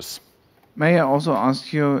purpose. May I also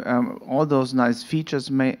ask you, all those nice features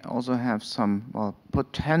may also have some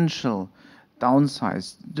potential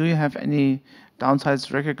downsides. Do you have any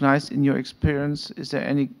downsides recognized in your experience? Is there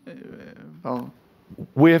any,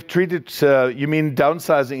 We have treated, you mean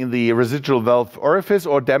downsizing in the residual valve orifice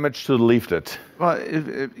or damage to the leaflet? Well,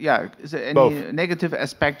 yeah, is there any Both. Negative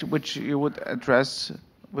aspect which you would address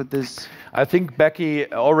with this? I think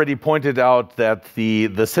Becky already pointed out that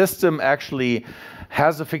the system actually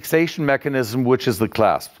has a fixation mechanism, which is the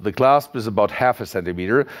clasp. The clasp is about half a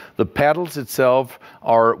centimeter. The paddles itself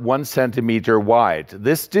are 1 centimeter wide.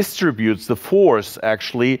 This distributes the force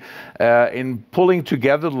actually in pulling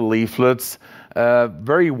together the leaflets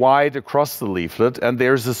very wide across the leaflet, and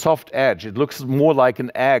there's a soft edge. It looks more like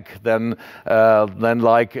an egg than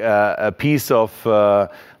like a piece of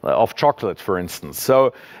chocolate, for instance.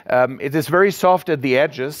 So it is very soft at the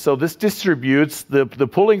edges, so this distributes the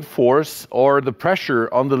pulling force or the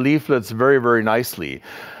pressure on the leaflets very, very nicely.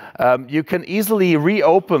 You can easily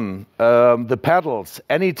reopen the pedals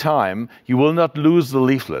anytime. You will not lose the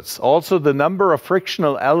leaflets. Also, the number of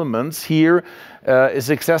frictional elements here is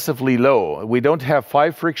excessively low. We don't have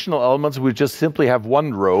 5 frictional elements. We just simply have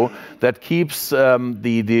 1 row that keeps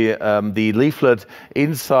the leaflet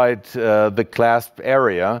inside the clasp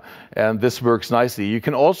area, and this works nicely. You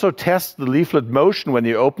can also test the leaflet motion when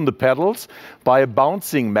you open the pedals by a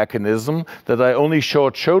bouncing mechanism that I only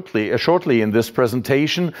showed shortly in this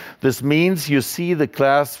presentation. This means you see the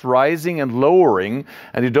clasp rising and lowering,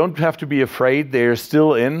 and you don't have to be afraid they're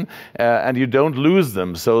still in, and you don't lose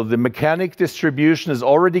them. So the mechanic distribution is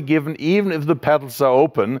already given even if the pedals are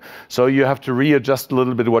open, so you have to readjust a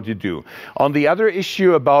little bit what you do. On the other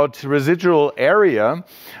issue about residual area,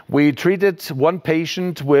 we treated one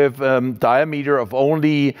patient with diameter of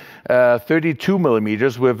only 32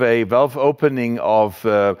 millimeters with a valve opening of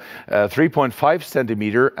 3.5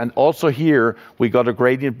 centimeter, and also here we got a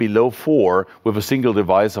gradient below 4 with a single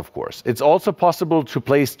device, of course. It's also possible to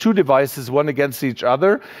place 2 devices, one against each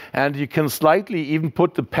other, and you can slightly even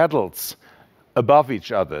put the pedals above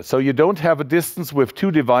each other. So you don't have a distance with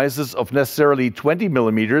 2 devices of necessarily 20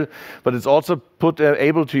 millimeters, but it's also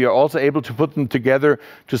you're also able to put them together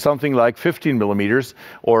to something like 15 millimeters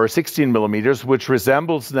or 16 millimeters, which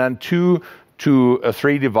resembles then 2 to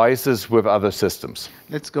 3 devices with other systems.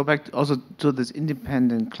 Let's go back also to this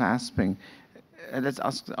independent clasping. Let's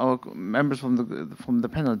ask our members from the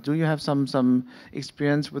panel. Do you have some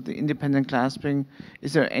experience with the independent clasping?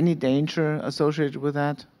 Is there any danger associated with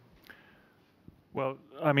that? Well,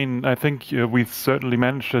 I mean, I think we certainly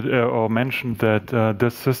mentioned that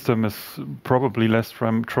this system is probably less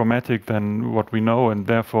traumatic than what we know, and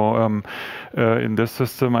therefore, in this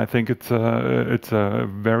system, I think it's a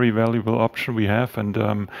very valuable option we have. And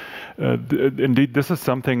indeed, this is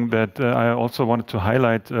something that I also wanted to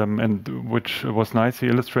highlight, and which was nicely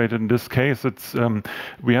illustrated in this case. It's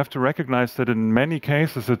we have to recognize that in many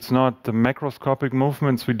cases, it's not the macroscopic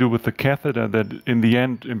movements we do with the catheter that, in the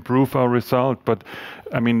end, improve our result, but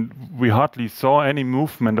I mean, we hardly saw any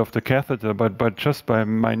movement of the catheter, but just by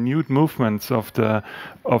minute movements of the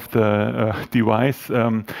device,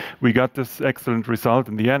 we got this excellent result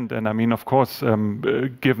in the end. And I mean, of course,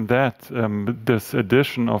 given that, this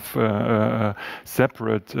addition of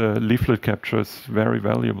separate leaflet capture is very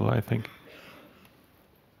valuable, I think.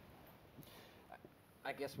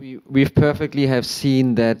 I guess we've perfectly have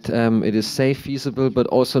seen that it is safe, feasible, but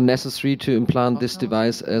also necessary to implant this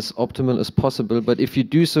device as optimal as possible. But if you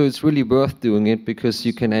do so, it's really worth doing it because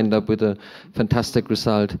you can end up with a fantastic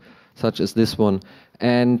result such as this one.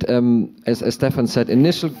 And as Stefan said,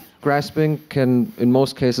 initial grasping can in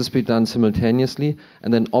most cases be done simultaneously,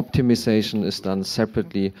 and then optimization is done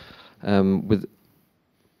separately with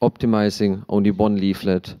optimizing only 1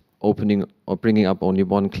 leaflet, opening or bringing up only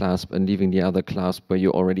 1 clasp and leaving the other clasp where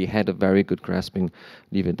you already had a very good grasping,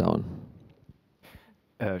 leave it down.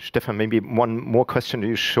 Stefan, maybe one more question.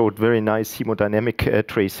 You showed very nice hemodynamic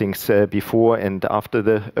tracings before and after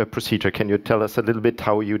the procedure. Can you tell us a little bit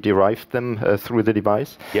how you derived them through the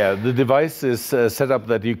device? Yeah, the device is set up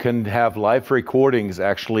that you can have live recordings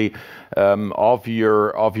actually of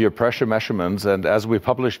your pressure measurements. And as we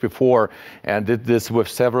published before and did this with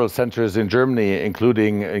several centers in Germany,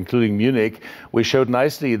 including Munich, we showed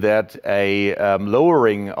nicely that a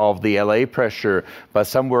lowering of the LA pressure by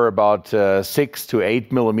somewhere about 6 to 8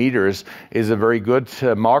 millimeters is a very good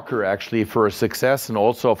marker actually for success, and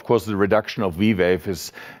also of course the reduction of V-wave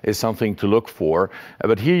is something to look for.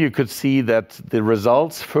 But here you could see that the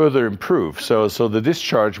results further improve. So the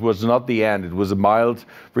discharge was not the end, it was a mild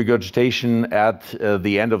regurgitation at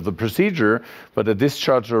the end of the procedure, but a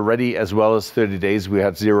discharge already, as well as 30 days we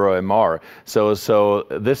had 0 MR. So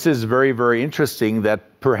this is very, very interesting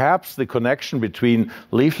that perhaps the connection between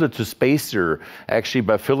leaflet to spacer, actually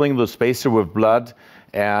by filling the spacer with blood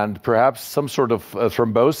and perhaps some sort of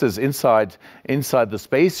thrombosis inside the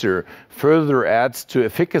spacer, further adds to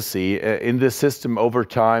efficacy in this system over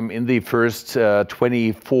time in the first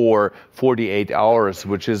 24, 48 hours,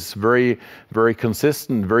 which is very, very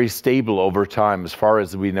consistent, very stable over time, as far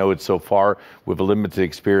as we know it so far, with a limited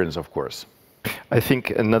experience, of course. I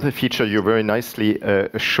think another feature you very nicely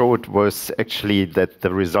showed was actually that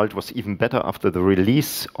the result was even better after the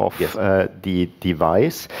release of the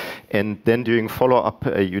device. And then during follow-up,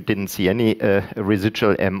 you didn't see any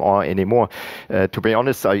residual MR anymore. To be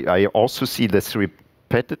honest, I also see this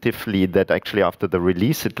repetitively, that actually after the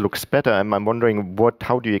release it looks better. And I'm wondering,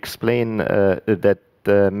 how do you explain that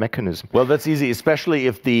mechanism? Well, that's easy, especially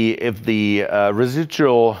if the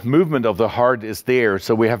residual movement of the heart is there.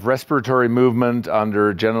 So we have respiratory movement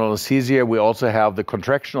under general anesthesia. We also have the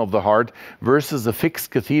contraction of the heart versus a fixed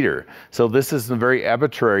catheter. So this is a very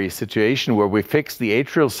arbitrary situation where we fix the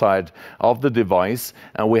atrial side of the device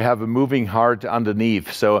and we have a moving heart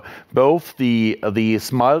underneath. So both the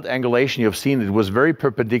mild angulation you've seen, it was very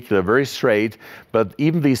perpendicular, very straight, but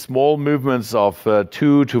even these small movements of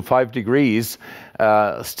 2 to 5 degrees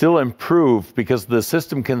still improve, because the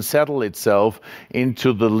system can settle itself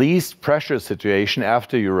into the least pressure situation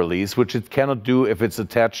after you release, which it cannot do if it's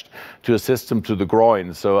attached to a system to the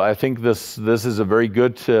groin. So I think this is a very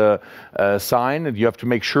good sign, and you have to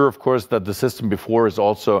make sure, of course, that the system before is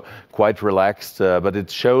also quite relaxed, but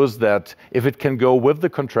it shows that if it can go with the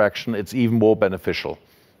contraction, it's even more beneficial.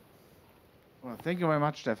 Well, thank you very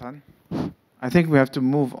much, Stefan. I think we have to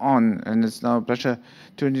move on, and it's now a pleasure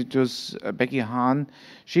to introduce Becky Hahn.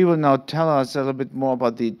 She will now tell us a little bit more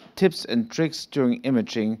about the tips and tricks during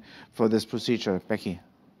imaging for this procedure. Becky.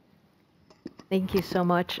 Thank you so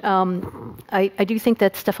much. I do think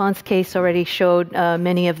that Stefan's case already showed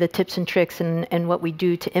many of the tips and tricks and what we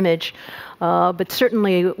do to image, but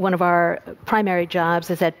certainly one of our primary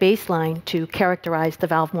jobs is at baseline to characterize the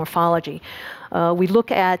valve morphology. We look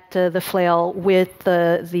at the flail with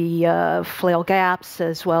the flail gaps,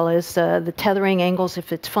 as well as the tethering angles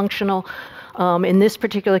if it's functional. In this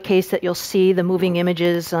particular case that you'll see, the moving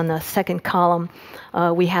images on the second column,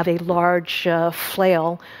 we have a large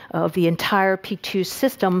flail of the entire P2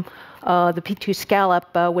 system, the P2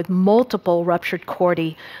 scallop with multiple ruptured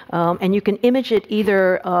chordae. And you can image it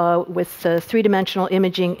either with three-dimensional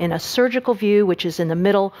imaging in a surgical view, which is in the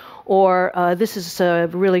middle, or this is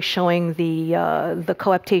really showing the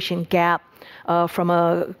coaptation gap from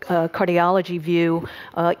a cardiology view.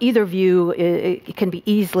 Either view it can be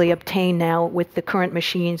easily obtained now with the current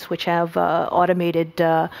machines, which have automated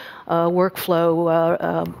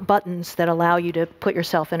workflow buttons that allow you to put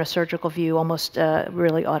yourself in a surgical view almost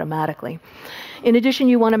really automatically. In addition,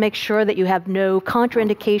 you want to make sure that you have no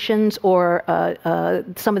contraindications or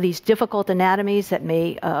some of these difficult anatomies that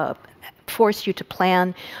may force you to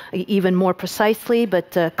plan even more precisely,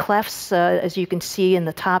 but clefts, as you can see in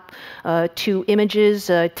the top two images,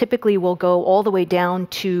 typically will go all the way down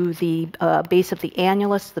to the base of the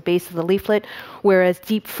annulus, the base of the leaflet, whereas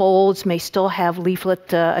deep folds may still have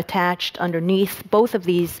leaflet attached underneath. Both of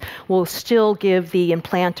these will still give the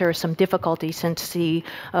implanter some difficulty, since the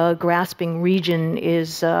grasping region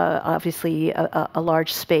is obviously a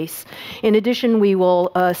large space. In addition, we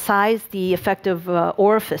will size the effective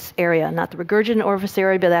orifice area, not the regurgitant orifice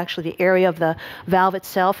area, but actually the area of the valve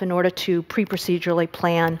itself, in order to pre-procedurally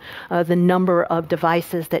plan the number of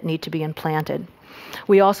devices that need to be implanted.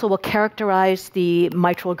 We also will characterize the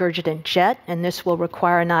mitral regurgitant jet, and this will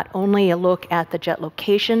require not only a look at the jet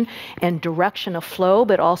location and direction of flow,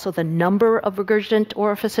 but also the number of regurgitant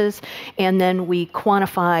orifices. And then we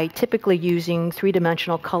quantify, typically using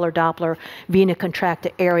three-dimensional color Doppler vena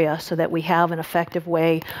contracta area, so that we have an effective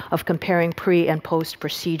way of comparing pre- and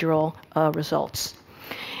post-procedural results.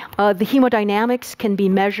 The hemodynamics can be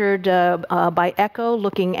measured by echo,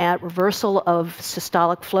 looking at reversal of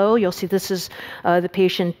systolic flow. You'll see this is the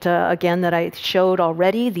patient, again, that I showed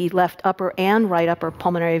already. The left upper and right upper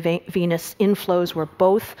pulmonary venous inflows were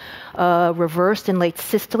both reversed in late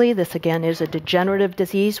systole. This, again, is a degenerative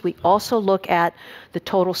disease. We also look at the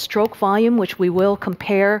total stroke volume, which we will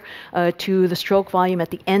compare to the stroke volume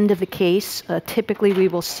at the end of the case. Typically, we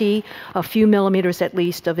will see a few millimeters at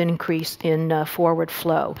least of increase in forward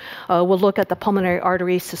flow. We'll look at the pulmonary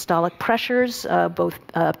artery systolic pressures, both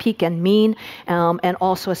peak and mean, and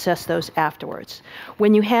also assess those afterwards.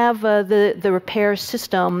 When you have the repair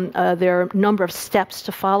system, there are a number of steps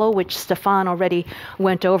to follow, which Stefan already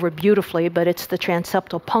went over beautifully, but it's the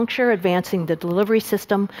transeptal puncture, advancing the delivery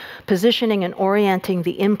system, positioning and orienting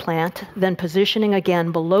the implant, then positioning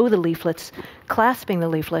again below the leaflets, clasping the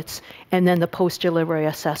leaflets, and then the post-delivery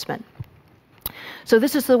assessment. So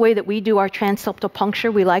this is the way that we do our transeptal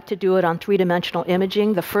puncture. We like to do it on three-dimensional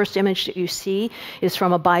imaging. The first image that you see is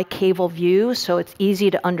from a bicaval view, so it's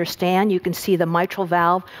easy to understand. You can see the mitral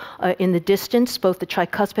valve in the distance. Both the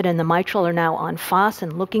tricuspid and the mitral are now en face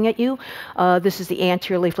and looking at you. This is the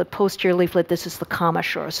anterior leaflet, posterior leaflet. This is the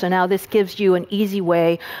commissure. So now this gives you an easy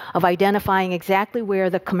way of identifying exactly where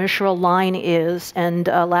the commissural line is and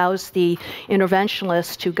allows the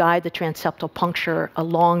interventionalist to guide the transeptal puncture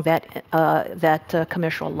along that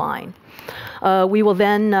commissural line. We will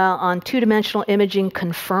then, on two-dimensional imaging,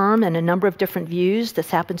 confirm in a number of different views.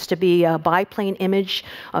 This happens to be a biplane image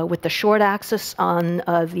with the short axis on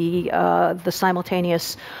the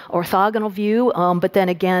simultaneous orthogonal view. But then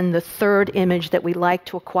again, the third image that we like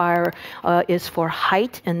to acquire is for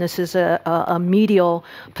height, and this is a medial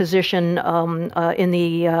position in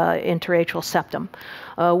the interatrial septum.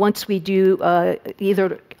 Once we do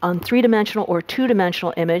either on three-dimensional or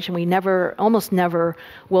two-dimensional image, and we almost never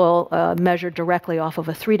will measure directly off of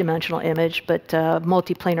a three-dimensional image, but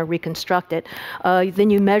multiplanar reconstruct it. Then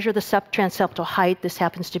you measure the transeptal height. This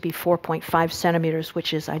happens to be 4.5 centimeters,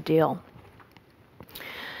 which is ideal.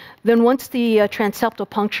 Then once the transeptal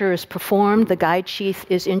puncture is performed, the guide sheath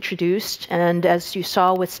is introduced, and as you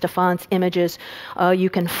saw with Stefan's images,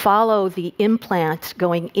 you can follow the implant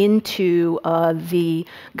going into the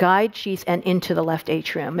guide sheath and into the left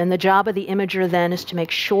atrium. And the job of the imager then is to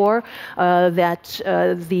make sure that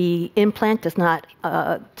the implant does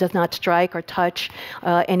not strike or touch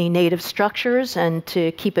any native structures, and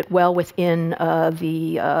to keep it well within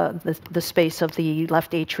the space of the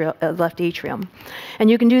left atrium.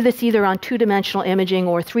 And you can do this either on two-dimensional imaging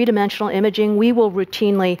or three-dimensional imaging. We will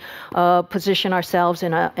routinely position ourselves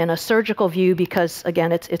in a surgical view because,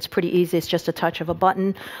 again, it's pretty easy. It's just a touch of a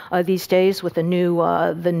button these days with the new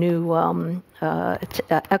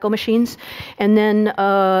echo machines, and then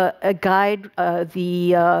guide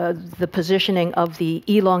the positioning of the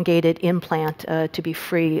elongated implant to be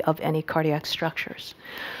free of any cardiac structures.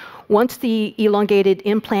 Once the elongated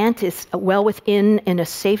implant is well within in a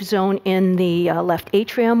safe zone in the left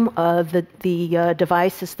atrium, the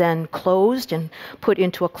device is then closed and put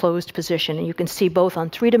into a closed position. And you can see both on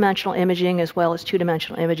three-dimensional imaging as well as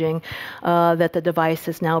two-dimensional imaging that the device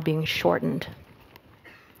is now being shortened.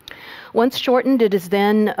 Once shortened, it is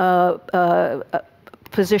then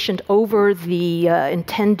positioned over the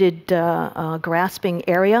intended grasping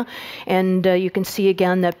area. And you can see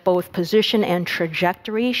again that both position and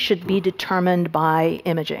trajectory should be determined by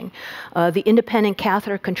imaging. The independent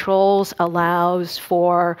catheter controls allows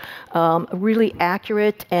for a really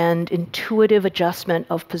accurate and intuitive adjustment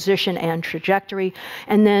of position and trajectory.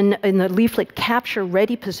 And then in the leaflet capture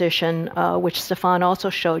ready position, which Stefan also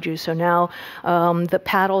showed you, so now the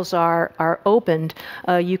paddles are opened,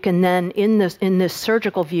 you can then in this surgical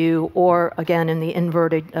view, or again in the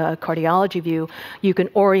inverted cardiology view, you can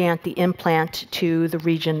orient the implant to the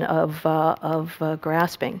region of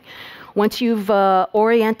grasping. Once you've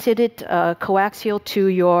oriented it coaxial to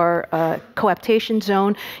your coaptation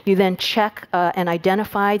zone, you then check and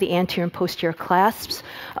identify the anterior and posterior clasps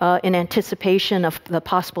in anticipation of the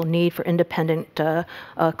possible need for independent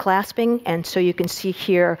clasping. And so you can see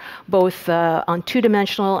here both on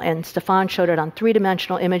two-dimensional, and Stefan showed it on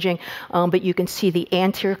three-dimensional imaging, but you can see the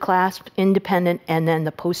anterior clasp independent and then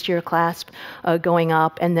the posterior clasp going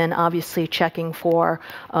up, and then obviously checking for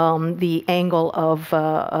the angle of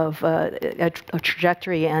a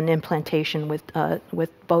trajectory and implantation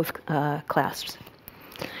with both clasps.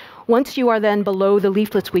 Once you are then below the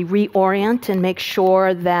leaflets, we reorient and make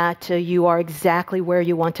sure that you are exactly where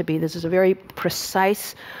you want to be. This is a very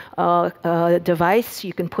precise device.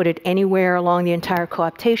 You can put it anywhere along the entire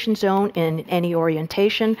coaptation zone in any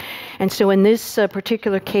orientation. And so in this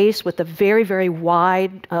particular case, with a very, very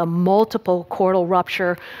wide multiple chordal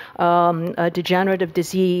rupture degenerative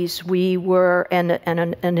disease, we were in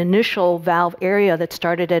an initial valve area that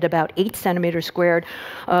started at about 8 centimeters squared.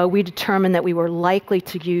 We determined that we were likely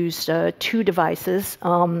to use 2 devices.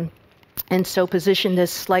 And so position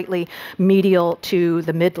this slightly medial to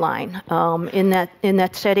the midline. In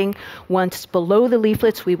that setting, once below the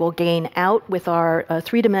leaflets, we will gain out with our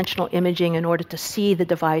three-dimensional imaging in order to see the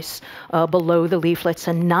device below the leaflets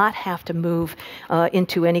and not have to move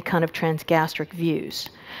into any kind of transgastric views.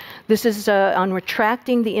 This is on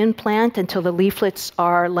retracting the implant until the leaflets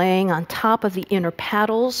are laying on top of the inner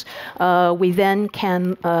paddles. We then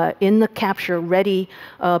can, in the capture-ready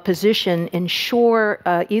position, ensure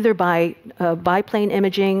either by biplane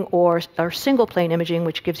imaging or single-plane imaging,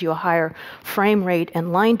 which gives you a higher frame rate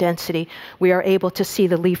and line density, we are able to see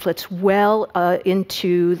the leaflets well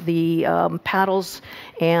into the paddles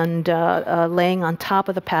and laying on top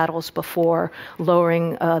of the paddles before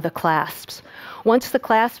lowering the clasps. Once the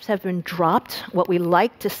clasps have been dropped, what we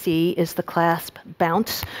like to see is the clasp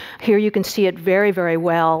bounce. Here you can see it very, very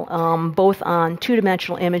well, both on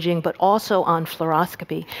two-dimensional imaging, but also on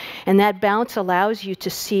fluoroscopy. And that bounce allows you to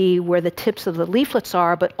see where the tips of the leaflets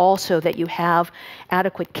are, but also that you have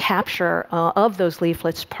adequate capture of those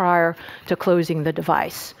leaflets prior to closing the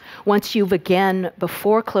device. Once you've again,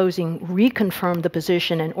 before closing, reconfirmed the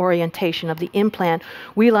position and orientation of the implant,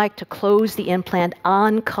 we like to close the implant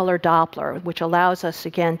on color Doppler, which allows us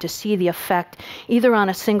again to see the effect either on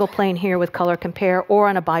a single plane here with color compare or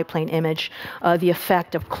on a biplane image, the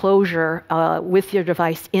effect of closure with your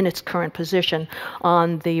device in its current position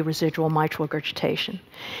on the residual mitral regurgitation.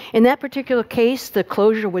 In that particular case, the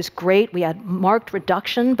closure was great. We had marked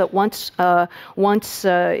reduction, but once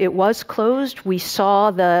it was closed, we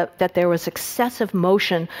saw that there was excessive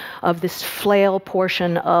motion of this flail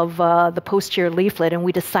portion of the posterior leaflet, and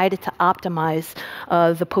we decided to optimize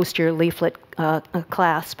the posterior leaflet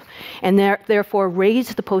clasp, and therefore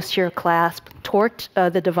raised the posterior clasp, torqued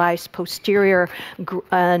the device posterior,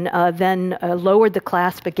 and then lowered the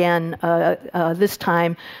clasp again, this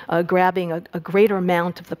time grabbing a greater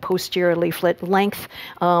amount of the posterior leaflet length,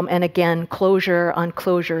 and again, closure on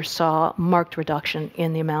closure saw marked reduction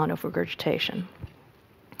in the amount of regurgitation.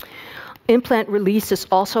 Implant release is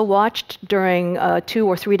also watched during 2-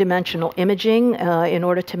 or 3-dimensional imaging in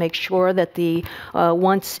order to make sure that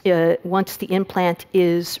once the implant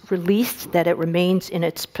is released, that it remains in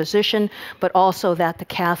its position, but also that the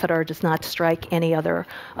catheter does not strike any other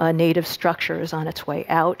native structures on its way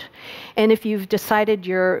out. And if you've decided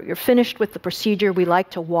you're finished with the procedure, we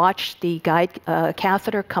like to watch the guide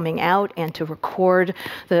catheter coming out and to record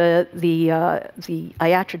the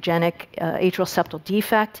iatrogenic atrial septal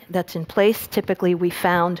defect that's in place. Typically, we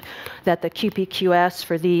found that the QPQS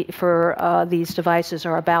for these devices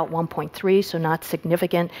are about 1.3, so not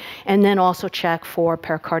significant, and then also check for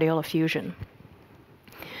pericardial effusion.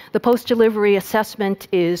 The post-delivery assessment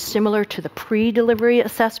is similar to the pre-delivery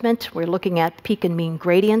assessment. We're looking at peak and mean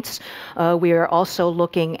gradients. We are also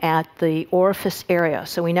looking at the orifice area.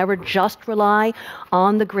 So we never just rely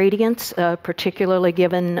on the gradients, particularly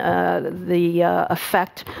given the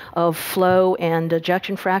effect of flow and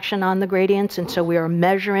ejection fraction on the gradients. And so we are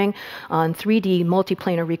measuring on 3D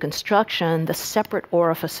multiplanar reconstruction the separate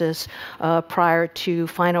orifices prior to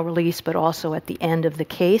final release, but also at the end of the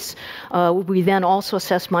case. We then also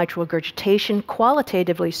assess mitral regurgitation.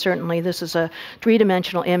 Qualitatively, certainly, this is a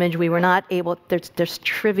 3-dimensional image. We were not able, there's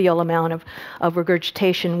trivial amount of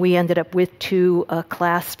regurgitation. We ended up with 2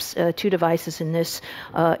 clasps, 2 devices in this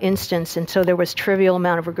instance, and so there was trivial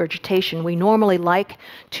amount of regurgitation. We normally like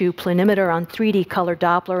to planimeter on 3D color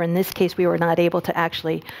Doppler. In this case, we were not able to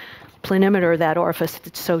actually planimeter that orifice.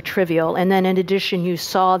 It's so trivial. And then in addition, you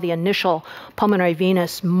saw the initial pulmonary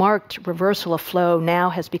venous marked reversal of flow now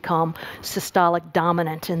has become systolic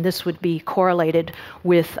dominant, and this would be correlated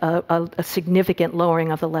with a significant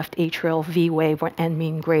lowering of the left atrial V wave and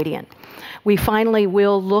mean gradient. We finally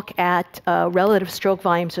will look at relative stroke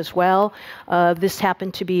volumes as well. This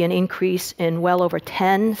happened to be an increase in well over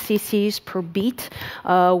 10 cc's per beat,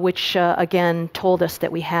 which again told us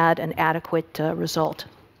that we had an adequate result.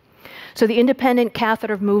 So the independent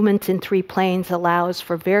catheter movement in 3 planes allows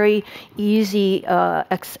for very easy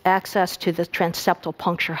access to the transeptal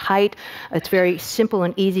puncture height. It's very simple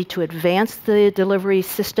and easy to advance the delivery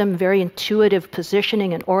system, very intuitive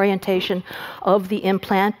positioning and orientation of the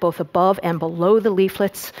implant, both above and below the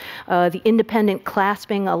leaflets. The independent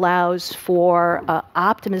clasping allows for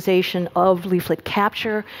optimization of leaflet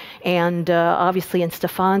capture, and obviously in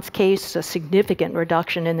Stefan's case, a significant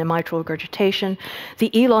reduction in the mitral regurgitation.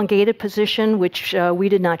 The elongated position, which we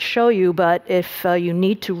did not show you, but if you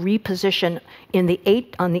need to reposition in the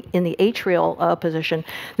atrial position,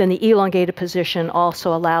 then the elongated position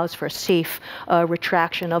also allows for safe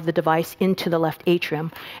retraction of the device into the left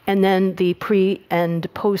atrium. And then the pre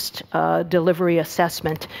and post delivery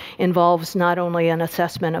assessment involves not only an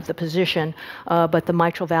assessment of the position, but the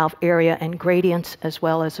mitral valve area and gradients, as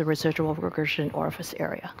well as the residual regurgitant orifice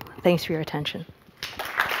area. Thanks for your attention.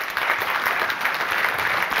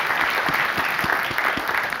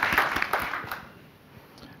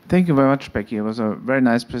 Thank you very much, Becky. It was a very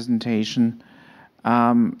nice presentation.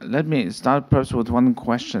 Let me start perhaps with one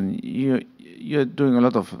question. You're doing a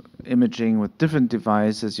lot of imaging with different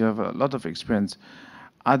devices. You have a lot of experience.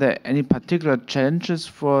 Are there any particular challenges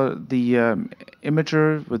for the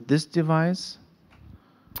imager with this device?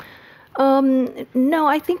 No,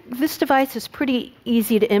 I think this device is pretty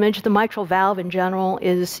easy to image. The mitral valve in general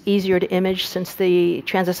is easier to image since the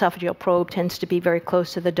transesophageal probe tends to be very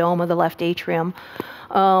close to the dome of the left atrium.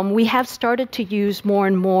 We have started to use more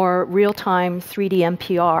and more real-time 3D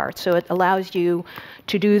MPR, so it allows you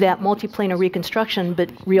to do that multiplanar reconstruction,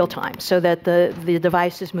 but real-time, so that the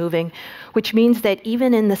device is moving, which means that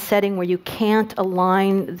even in the setting where you can't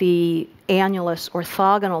align the annulus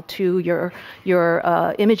orthogonal to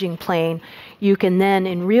your imaging plane, you can then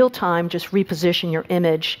in real time just reposition your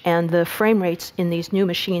image, and the frame rates in these new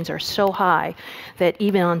machines are so high that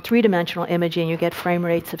even on three-dimensional imaging you get frame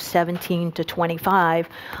rates of 17 to 25,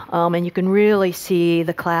 and you can really see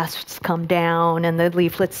the clasps come down and the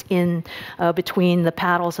leaflets in between the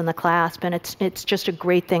paddles and the clasp, and it's just a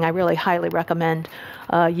great thing. I really highly recommend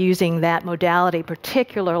using that modality,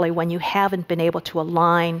 particularly when you haven't been able to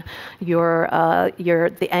align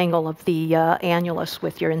the angle of the annulus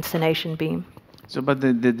with your insonation beam. So, but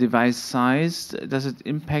the device size, does it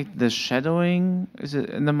impact the shadowing? Is it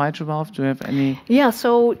in the mitral valve? Do you have any? Yeah,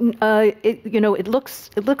 so it looks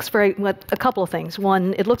very, a couple of things.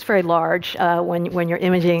 One, it looks very large when you're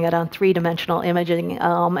imaging it on three-dimensional imaging,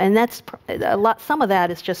 and that's a lot. Some of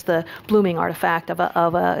that is just the blooming artifact of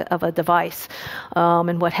a device,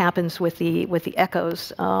 and what happens with the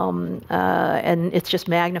echoes, and it's just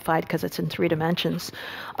magnified because it's in 3 dimensions.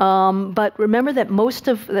 But remember that most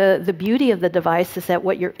of the beauty of the device is that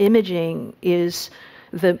what you're imaging is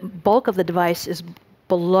the bulk of the device is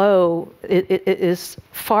below, it is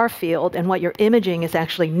far field, and what you're imaging is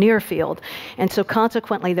actually near field. And so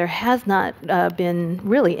consequently, there has not been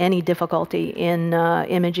really any difficulty in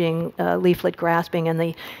imaging leaflet grasping and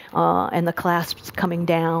the clasps coming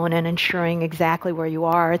down and ensuring exactly where you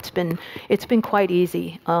are. It's been quite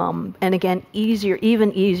easy, and again,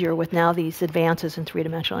 even easier with now these advances in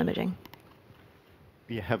three-dimensional imaging.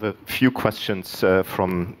 We have a few questions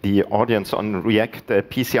from the audience on React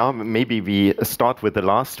PCR. Maybe we start with the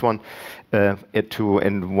last one,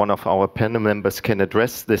 and one of our panel members can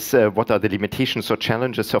address this. What are the limitations or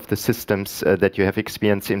challenges of the systems that you have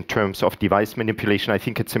experienced in terms of device manipulation? I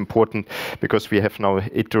think it's important because we have now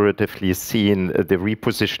iteratively seen the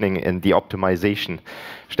repositioning and the optimization.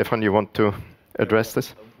 Stefan, you want to address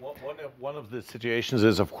this? One of the situations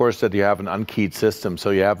is, of course, that you have an unkeyed system.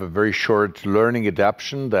 So you have a very short learning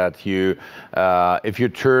adaptation that you, if you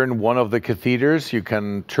turn one of the catheters, you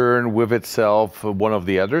can turn with itself one of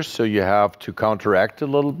the others. So you have to counteract a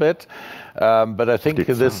little bit. But I think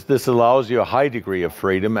this allows you a high degree of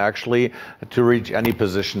freedom, actually, to reach any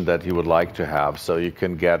position that you would like to have. So you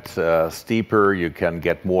can get steeper, you can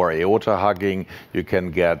get more aorta hugging, you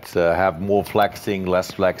can get have more flexing,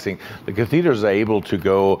 less flexing. The catheters are able to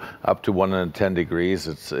go up to 110 degrees.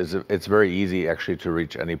 It's very easy, actually, to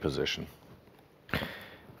reach any position.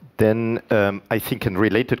 Then I think a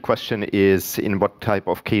related question is, in what type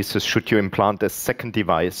of cases should you implant a second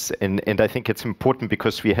device? And I think it's important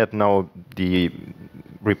because we had now the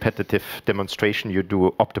repetitive demonstration. You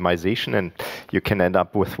do optimization and you can end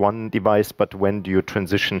up with one device, but when do you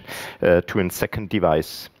transition to a second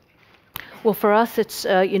device? Well, for us, it's,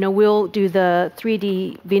 we'll do the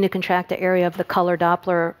 3D vena contracta area of the color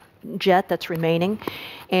Doppler jet that's remaining,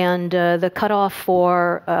 and the cutoff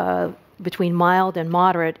for between mild and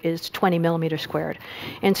moderate is 20 millimeters squared.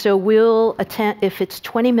 And so we'll attempt, if it's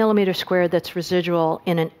 20 millimeters squared that's residual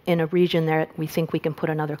in a region that we think we can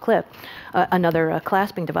put another clip, another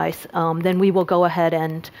clasping device, then we will go ahead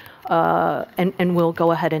and we'll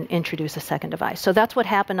go ahead and introduce a second device. So that's what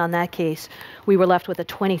happened on that case. We were left with a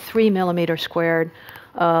 23 millimeter squared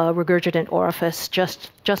regurgitant orifice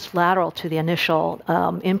just lateral to the initial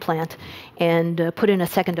implant, and put in a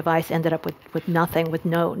second device, ended up with nothing, with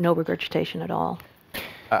no regurgitation at all.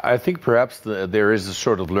 I think perhaps there is a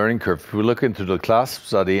sort of learning curve. If we look into the CLASP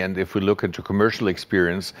study and if we look into commercial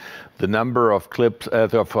experience, the number of clips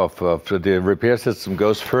of the repair system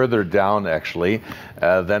goes further down, actually,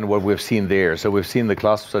 than what we've seen there. So we've seen the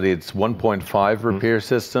CLASP study, it's 1.5 repair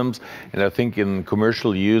systems, and I think in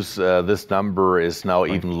commercial use, this number is now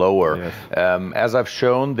even lower. Yes. As I've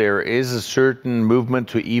shown, there is a certain movement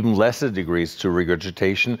to even lesser degrees to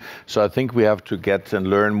regurgitation. So I think we have to get and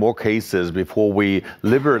learn more cases before we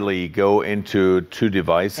liberally go into 2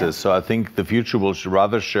 devices. Yeah. So I think the future will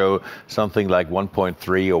rather show something like 1.3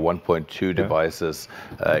 or 1.2 devices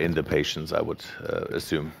in the patients, I would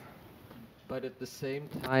assume. But at the same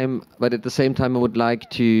time, I would like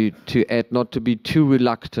to add not to be too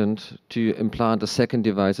reluctant to implant a second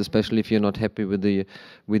device, especially if you're not happy with the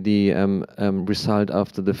result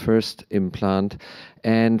after the first implant.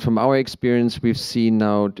 And from our experience, we've seen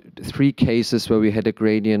now 3 cases where we had a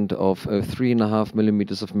gradient of 3.5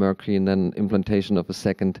 millimeters of mercury, and then implantation of a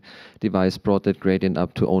second device brought that gradient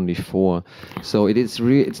up to only 4. So it's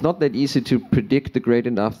not that easy to predict the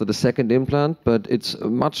gradient after the second implant, but it's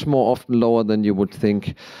much more often lower than you would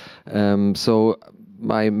think. So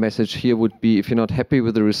my message here would be, if you're not happy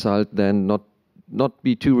with the result, then not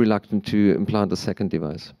be too reluctant to implant a second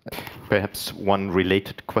device. Perhaps one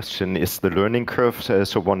related question is the learning curve.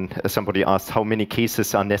 Somebody asked how many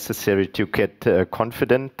cases are necessary to get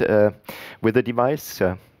confident with the device.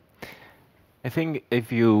 I think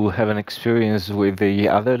if you have an experience with the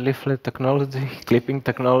other leaflet technology, clipping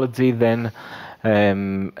technology, then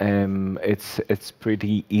it's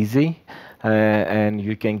pretty easy, and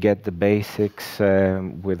you can get the basics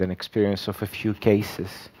with an experience of a few cases.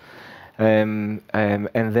 And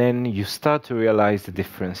then you start to realize the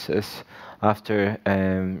differences after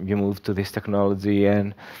you move to this technology,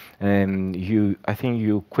 and I think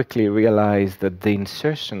you quickly realize that the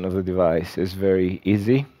insertion of the device is very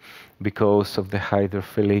easy because of the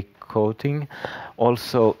hydrophilic coating.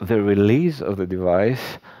 Also, the release of the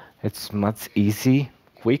device, it's much easy,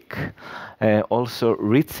 quick. Also,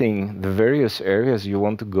 reaching the various areas you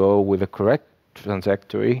want to go with the correct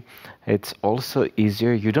trajectory, it's also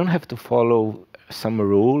easier. You don't have to follow some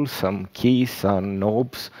rules, some keys, some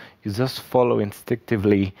knobs. You just follow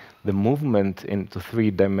instinctively the movement into 3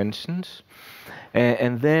 dimensions.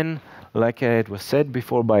 And then, like it was said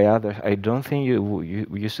before by others, I don't think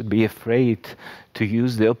you should be afraid to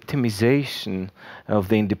use the optimization of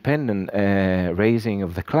the independent raising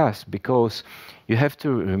of the clasp, because you have to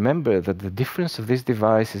remember that the difference of this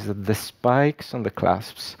device is that the spikes on the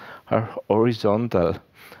clasps are horizontal,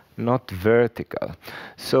 not vertical.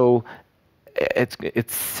 So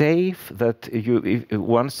it's safe that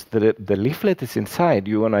once the leaflet is inside,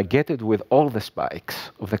 you want to get it with all the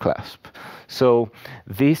spikes of the clasp. So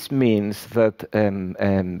this means that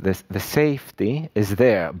the safety is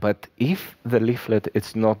there. But if the leaflet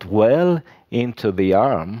is not well into the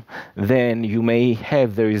arm, then you may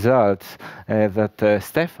have the results that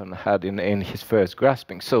Stefan had in his first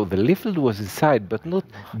grasping. So the leaflet was inside, but not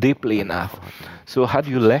deeply enough. So had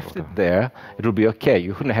you left it there, it would be okay.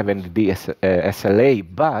 You couldn't have any SLA,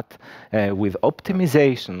 but with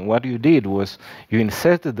optimization, what you did was you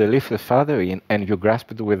inserted the leaflet further in and you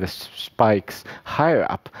grasped it with the spikes higher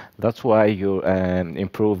up. That's why you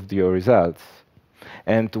improved your results.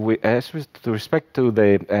 And as with respect to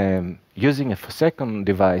the using a second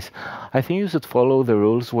device, I think you should follow the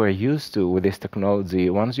rules we're used to with this technology.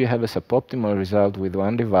 Once you have a suboptimal result with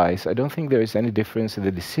one device, I don't think there is any difference in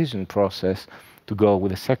the decision process to go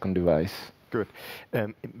with a second device. Good.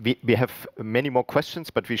 We have many more questions,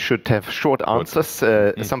 but we should have short answers.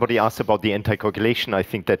 Somebody asked about the anticoagulation. I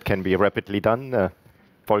think that can be rapidly done.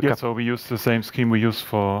 Yeah, so we use the same scheme we use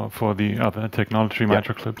for the other technology,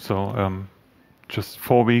 mitral clip. So just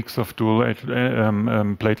 4 weeks of dual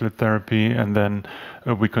platelet therapy, and then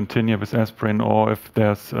we continue with aspirin, or if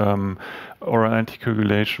there's oral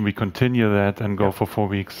anticoagulation, we continue that and go for 4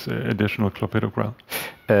 weeks additional clopidogrel.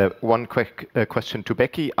 One quick question to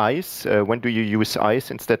Becky. ICE, when do you use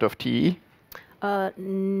ICE instead of TE?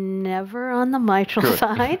 Never on the mitral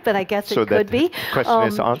side, but I guess it could be. Question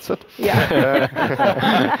is answered.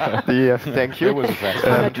 Yeah. Thank you. On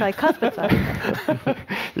the tricuspid side.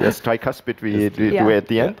 Yes, tricuspid we do at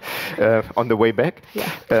the end. On the way back. Yeah.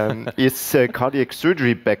 Is cardiac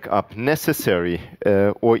surgery backup necessary,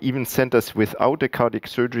 or even centers without a cardiac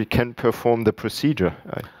surgery can perform the procedure?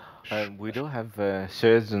 We do have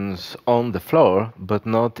surgeons on the floor, but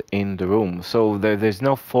not in the room. So there's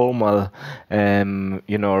no formal,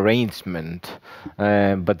 arrangement.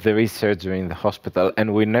 But there is surgery in the hospital,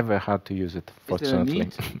 and we never had to use it,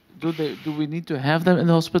 fortunately. Do we need to have them in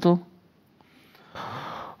the hospital?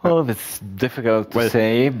 Oh, that's difficult to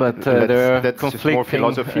say, but there are conflicting... more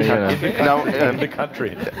philosophy. Now, in the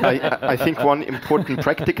country. I think one important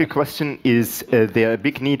practical question is there a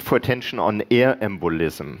big need for attention on air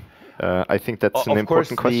embolism? I think that's an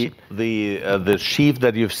important question. The sheath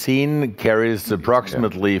that you've seen carries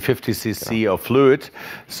approximately 50 cc of fluid.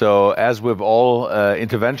 So as with all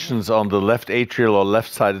interventions on the left atrial or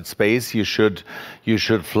left-sided space, you should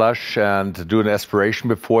flush and do an aspiration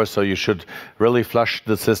before. So you should really flush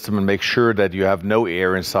the system and make sure that you have no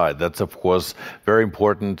air inside. That's of course very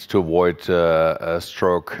important to avoid a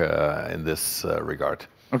stroke in this regard.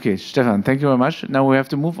 Okay, Stefan, thank you very much. Now we have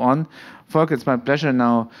to move on. Volker, it's my pleasure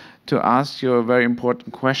now to ask you a very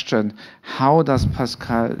important question. How does the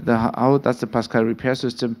PASCAL repair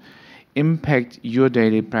system impact your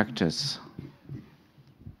daily practice?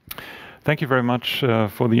 Thank you very much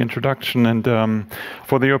for the introduction and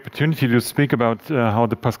for the opportunity to speak about how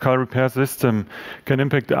the PASCAL repair system can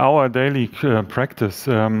impact our daily practice.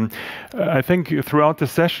 I think throughout the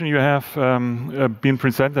session you have been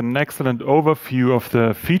presented an excellent overview of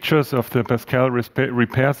the features of the PASCAL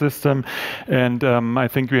repair system, and I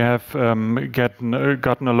think we have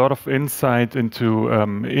gotten a lot of insight into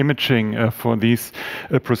imaging for these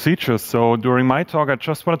procedures. So during my talk I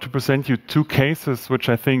just wanted to present you two cases which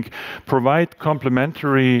I think provide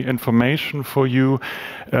complementary information for you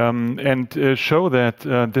and show that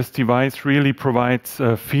this device really provides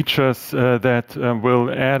features that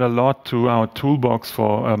will add a lot to our toolbox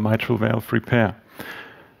for mitral valve repair.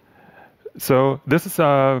 So this is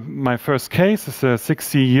my first case. It's a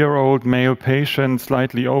 60-year-old male patient,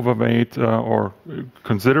 slightly overweight or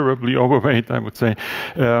considerably overweight, I would say.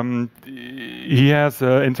 He has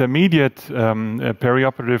intermediate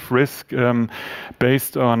perioperative risk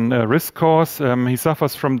based on risk cause. He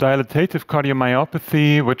suffers from dilatative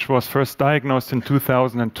cardiomyopathy, which was first diagnosed in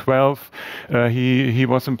 2012. He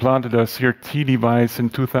was implanted a CRT device in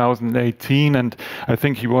 2018, and I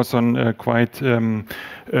think he was on quite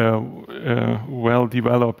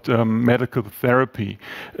well-developed medical therapy.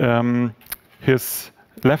 His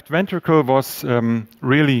left ventricle was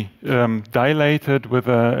really dilated with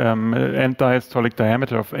an end diastolic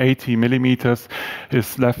diameter of 80 millimeters.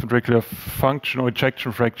 His left ventricular function or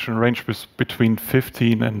ejection fraction ranged between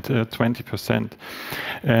 15 and 20%.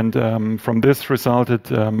 And from this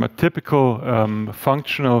resulted a typical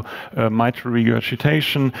functional mitral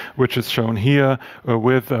regurgitation, which is shown here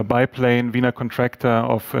with a biplane vena contracta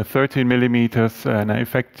of 13 millimeters and an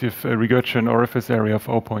effective regurgitant orifice area of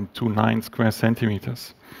 0.29 square centimeters.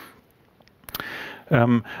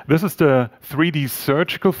 This is the 3D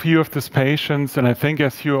surgical view of this patient, and I think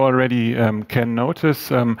as you already can notice,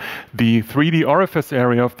 the 3D orifice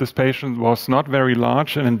area of this patient was not very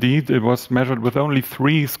large, and indeed it was measured with only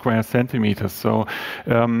 3 square centimeters. So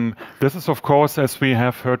this is, of course, as we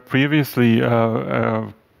have heard previously,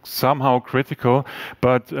 somehow critical,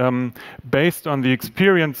 but based on the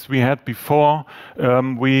experience we had before,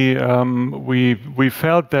 we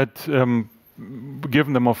felt that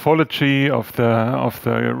given the morphology of the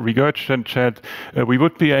regurgitant shed, we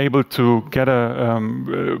would be able to get a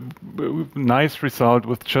nice result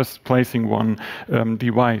with just placing one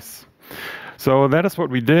device. So that is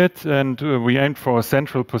what we did, and we aimed for a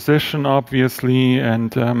central position, obviously,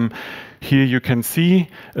 and here you can see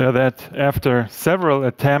that after several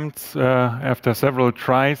attempts, after several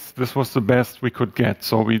tries, this was the best we could get.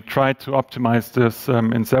 So we tried to optimize this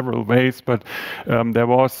in several ways, but there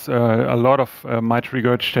was a lot of mitral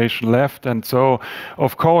regurgitation left. And so,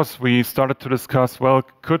 of course, we started to discuss, well,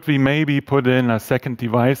 could we maybe put in a second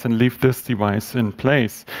device and leave this device in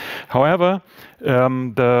place? However,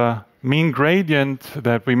 the mean gradient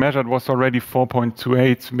that we measured was already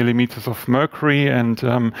 4.28 millimeters of mercury, and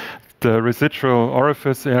the residual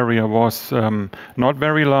orifice area was not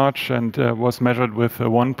very large and was measured with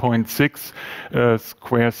 1.6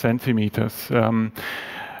 square centimeters.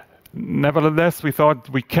 Nevertheless, we thought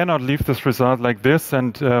we cannot leave this result like this,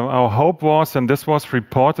 and our hope was, and this was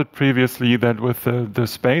reported previously, that with the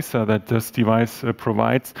spacer that this device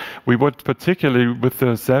provides, we would, particularly with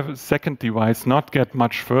the second device, not get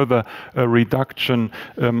much further reduction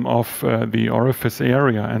of the orifice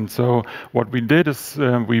area. And so what we did is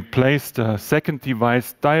we placed a second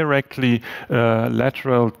device directly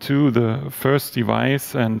lateral to the first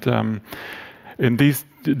device, and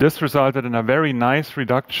this resulted in a very nice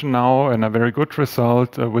reduction now and a very good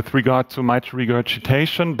result with regard to mitral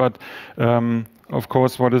regurgitation. But of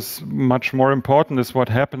course, what is much more important is what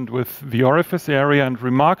happened with the orifice area, and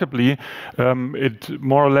remarkably, it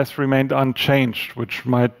more or less remained unchanged, which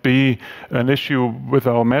might be an issue with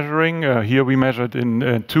our measuring. Here we measured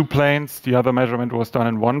in 2 planes, the other measurement was done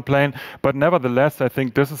in 1 plane, but nevertheless, I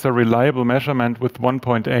think this is a reliable measurement with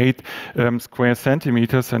 1.8 square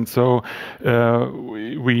centimeters, and so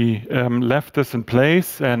we left this in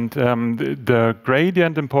place, and the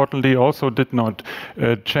gradient, importantly, also did not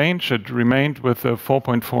change. It remained with with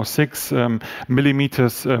 4.46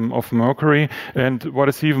 millimeters of mercury. And what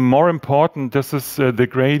is even more important, this is the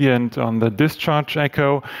gradient on the discharge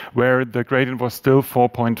echo, where the gradient was still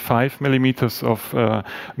 4.5 millimeters of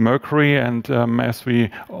mercury. And as we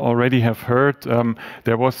already have heard,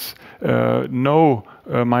 there was no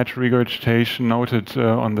mitral regurgitation noted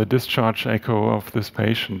on the discharge echo of this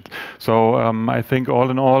patient. So I think all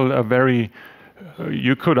in all, a very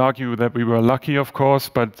you could argue that we were lucky, of course,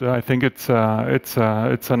 but I think it's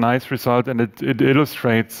a nice result, and it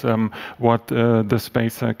illustrates what the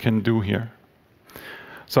spacer can do here.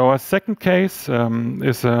 So our second case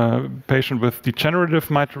is a patient with degenerative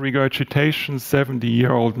mitral regurgitation,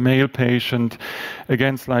 70-year-old male patient,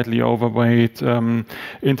 again slightly overweight,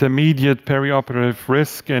 intermediate perioperative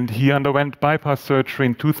risk, and he underwent bypass surgery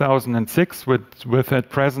in 2006 with at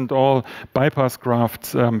present all bypass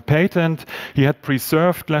grafts patent. He had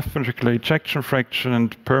preserved left ventricular ejection fraction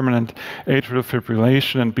and permanent atrial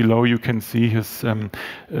fibrillation, and below you can see his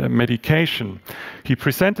medication. He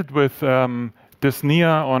presented with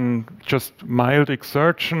dyspnea on just mild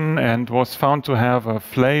exertion and was found to have a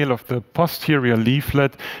flail of the posterior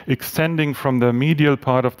leaflet extending from the medial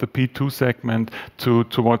part of the P2 segment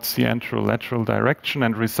towards the anterolateral direction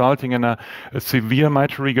and resulting in a severe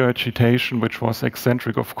mitral regurgitation, which was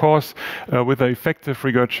eccentric, of course, with an effective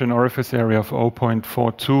regurgitation orifice area of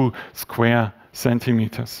 0.42 square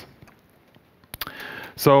centimeters.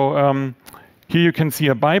 So here you can see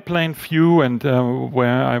a biplane view, and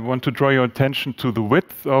where I want to draw your attention to the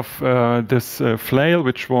width of this flail,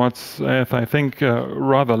 which was, I think,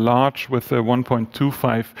 rather large with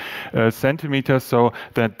 1.25 centimeters, so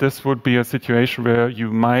that this would be a situation where you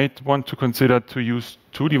might want to consider to use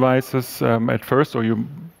two devices at first, or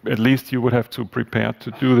at least you would have to prepare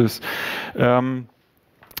to do this.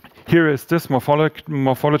 Here is this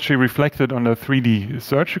morphology reflected on a 3D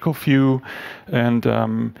surgical view, and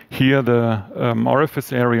here the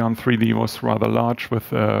orifice area on 3D was rather large with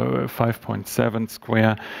 5.7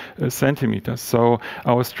 square centimeters. So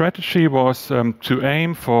our strategy was to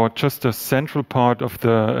aim for just the central part of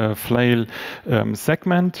the flail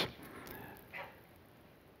segment.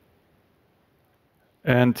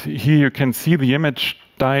 And here you can see the image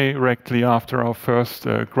directly after our first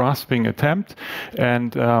grasping attempt,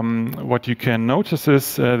 and what you can notice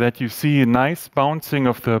is that you see a nice bouncing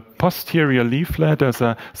of the posterior leaflet as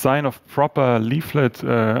a sign of proper leaflet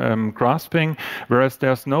grasping, whereas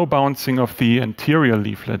there's no bouncing of the anterior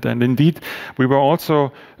leaflet. And indeed, we were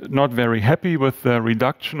also not very happy with the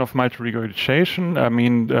reduction of mitral regurgitation. I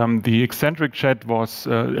mean, the eccentric jet was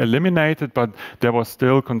eliminated, but there was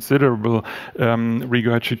still considerable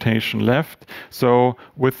regurgitation left. So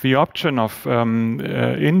with the option of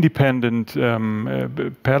independent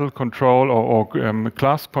pedal control or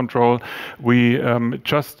clasp control, we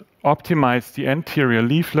just optimize the anterior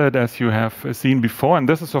leaflet as you have seen before. And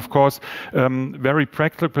this is, of course, very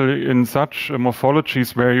practical in such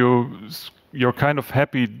morphologies where you're kind of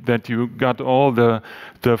happy that you got all the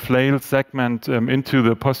flail segment into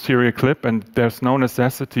the posterior clip, and there's no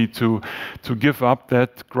necessity to give up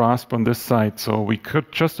that grasp on this side. So we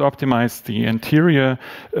could just optimize the anterior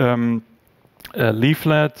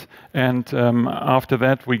leaflet, and after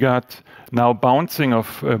that we got now bouncing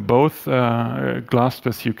of both clasps,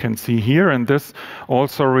 as you can see here, and this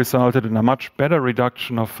also resulted in a much better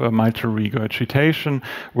reduction of mitral regurgitation,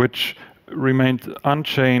 which remained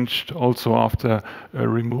unchanged also after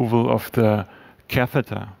removal of the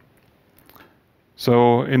catheter.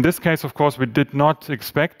 So in this case, of course, we did not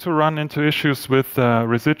expect to run into issues with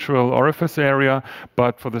residual orifice area,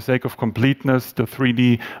 but for the sake of completeness, the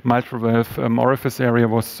 3D mitral valve orifice area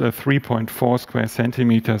was 3.4 square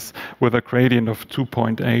centimeters with a gradient of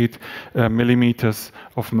 2.8 millimeters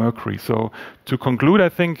of mercury. So to conclude, I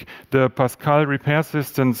think the PASCAL repair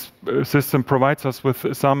system provides us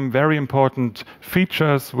with some very important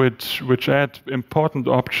features which add important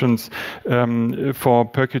options for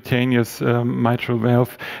percutaneous mitral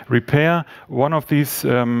valve repair. One of these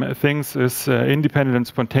things is independent and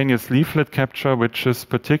spontaneous leaflet capture, which is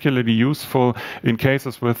particularly useful in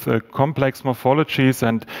cases with complex morphologies,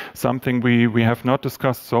 and something we have not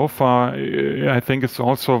discussed so far. I think it's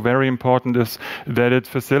also very important is that it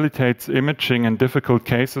facilitates imaging in difficult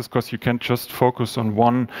cases, because you can just focus on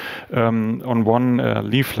one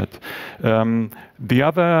leaflet. The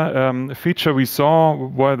other feature we saw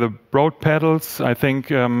were the broad pedals. I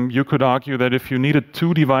think you could argue that if you needed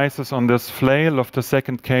two devices on this flail of the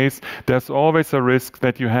second case, there's always a risk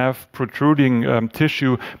that you have protruding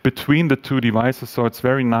tissue between the two devices. So it's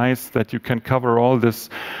very nice that you can cover all this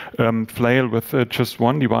flail with just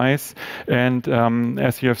one device. And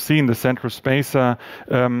as you have seen, the central spacer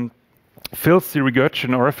fills the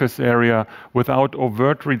regurgitant orifice area without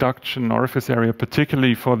overt reduction in orifice area,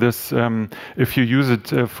 particularly for this, if you use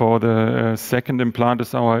it for the second implant,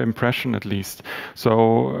 is our impression at least.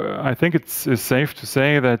 So I think it's safe to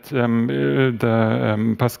say that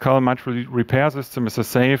the PASCAL mitral repair system is a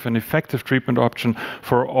safe and effective treatment option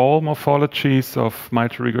for all morphologies of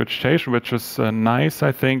mitral regurgitation, which is nice,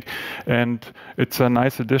 I think, and it's a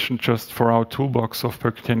nice addition just for our toolbox of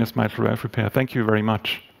percutaneous mitral valve repair. Thank you very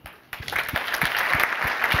much.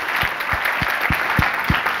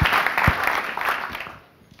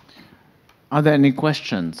 Are there any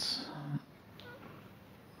questions?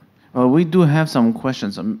 Well, we do have some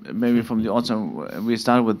questions, maybe from the audience. We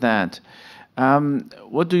start with that.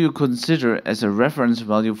 What do you consider as a reference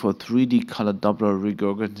value for 3D color Doppler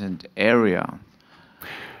regurgitant area?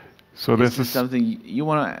 So this is something you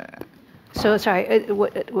want to... So sorry,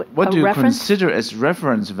 what do you consider as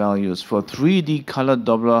reference values for 3D color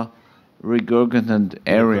Doppler regurgitant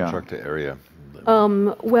area? Contractor area.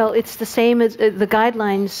 Well, it's the same as the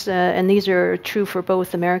guidelines, and these are true for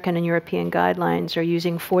both American and European guidelines, are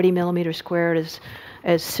using 40 millimeters squared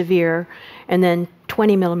as severe, and then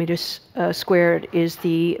 20 millimeters squared is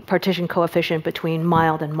the partition coefficient between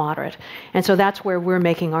mild and moderate. And so that's where we're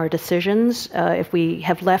making our decisions. If we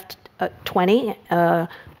have left 20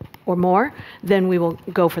 or more, then we will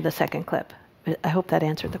go for the second clip. I hope that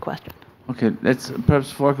answered the question. Okay, let's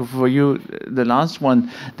perhaps for you, the last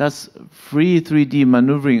one. Does free 3D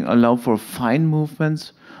maneuvering allow for fine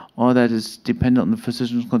movements, or that is dependent on the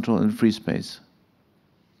physician's control in free space?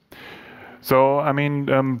 So, I mean,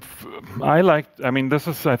 this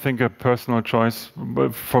is, I think, a personal choice.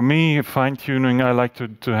 But for me, fine-tuning, I like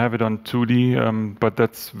to have it on 2D, but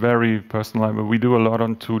that's very personal. We do a lot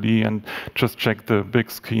on 2D and just check the big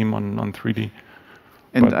scheme on 3D.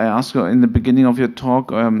 And I asked you in the beginning of your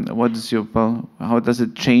talk, how does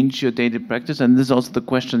it change your daily practice? And this is also the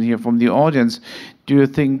question here from the audience. Do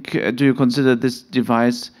you consider this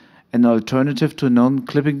device an alternative to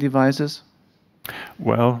non-clipping devices?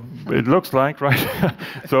 Well, it looks like, right?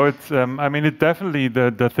 So it's, it definitely,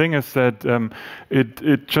 the thing is that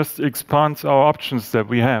it just expands our options that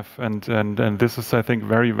we have. And this is, I think,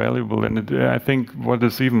 very valuable. And I think what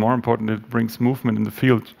is even more important, it brings movement in the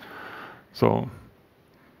field. So...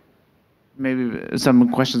 Maybe some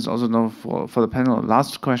questions also now for the panel.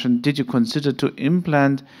 Last question, did you consider to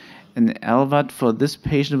implant an LVAD for this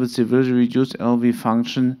patient with severely reduced LV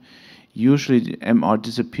function? Usually the MR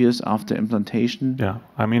disappears after implantation. Yeah,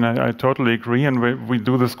 I totally agree, and we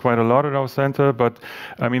do this quite a lot at our center, but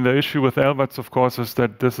the issue with LVADs, of course, is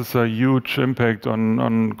that this is a huge impact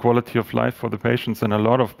on quality of life for the patients, and a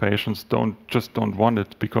lot of patients just don't want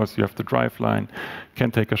it because you have the drive line,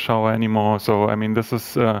 can't take a shower anymore. So, this is,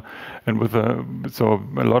 so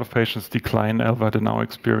a lot of patients decline LVAD in our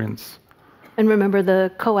experience. And remember,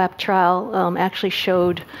 the COAP trial actually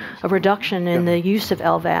showed a reduction in the use of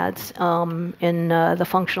LVADs in the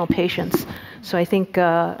functional patients. So I think,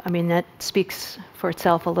 that speaks for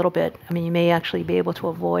itself a little bit. You may actually be able to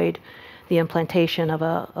avoid the implantation of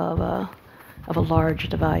a large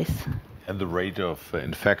device. And the rate of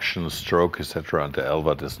infection, stroke, etc., under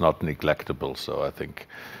LVAD is not neglectable. So I think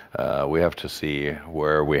we have to see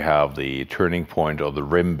where we have the turning point or the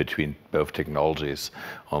rim between both technologies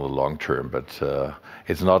on the long term. But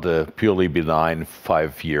it's not a purely benign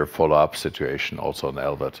 5-year follow-up situation also on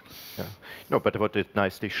LVAD. Yeah. No, but what it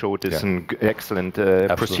nicely showed is an excellent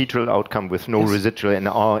procedural outcome with no residual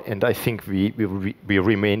NR, and I think we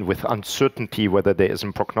remain with uncertainty whether there is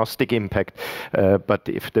a prognostic impact, but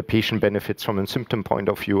if the patient benefits from a symptom point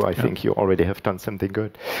of view, I think you already have done something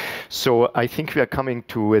good. So I think we are coming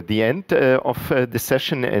to the end of the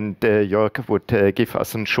session, and Jörg would give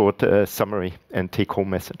us a short summary and take-home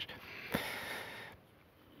message.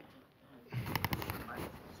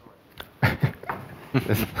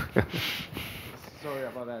 Sorry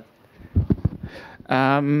about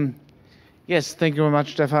that. Yes, thank you very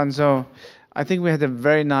much, Stefan. So I think we had a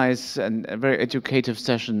very nice and a very educative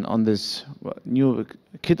session on this new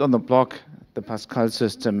kid on the block, the PASCAL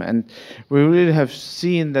system. And we really have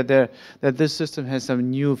seen that this system has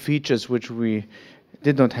some new features which we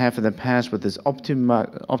did not have in the past, with this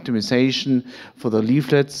optimization for the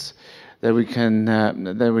leaflets, that we can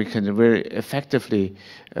very effectively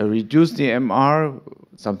reduce the MR,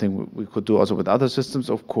 something we could do also with other systems,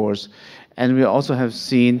 of course. And we also have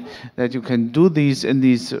seen that you can do these in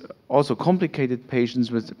these also complicated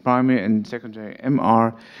patients with primary and secondary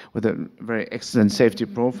MR with a very excellent safety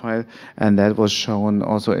profile, and that was shown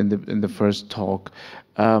also in the first talk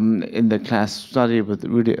in the class study with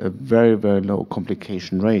really a very, very low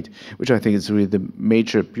complication rate, which I think is really the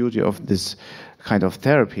major beauty of this kind of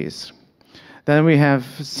therapies. Then we have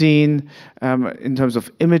seen in terms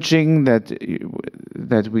of imaging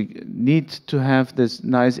that we need to have this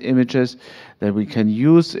nice images, that we can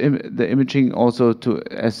use the imaging also to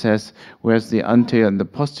assess where's the anterior and the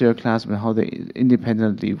posterior clasp and how they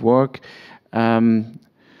independently work. And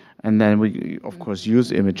then we, of course,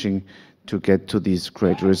 use imaging to get to these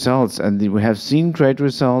great results. And we have seen great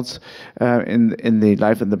results in the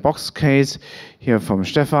Life in the Box case here from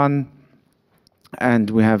Stefan. And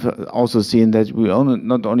we have also seen that we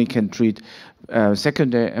not only can treat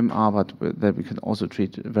secondary MR, but that we can also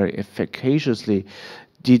treat very efficaciously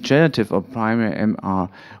degenerative or primary MR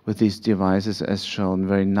with these devices, as shown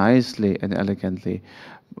very nicely and elegantly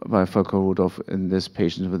by Volker Rudolph in this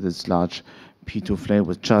patient with this large P2 flare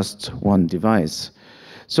with just one device.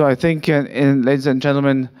 So I think, ladies and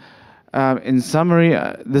gentlemen, in summary,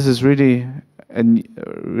 this is really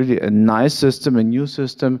a nice system, a new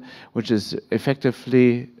system, which is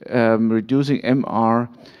effectively reducing MR.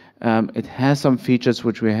 It has some features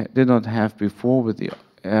which we did not have before with the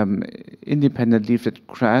independent leaflet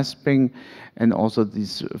grasping, and also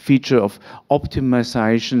this feature of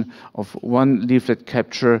optimization of one leaflet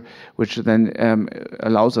capture, which then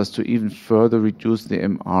allows us to even further reduce the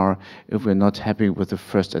MR if we're not happy with the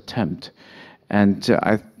first attempt. And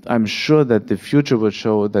I'm sure that the future will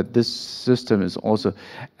show that this system is also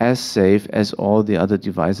as safe as all the other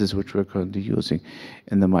devices which we're currently using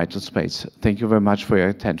in the mitral space. Thank you very much for your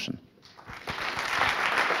attention.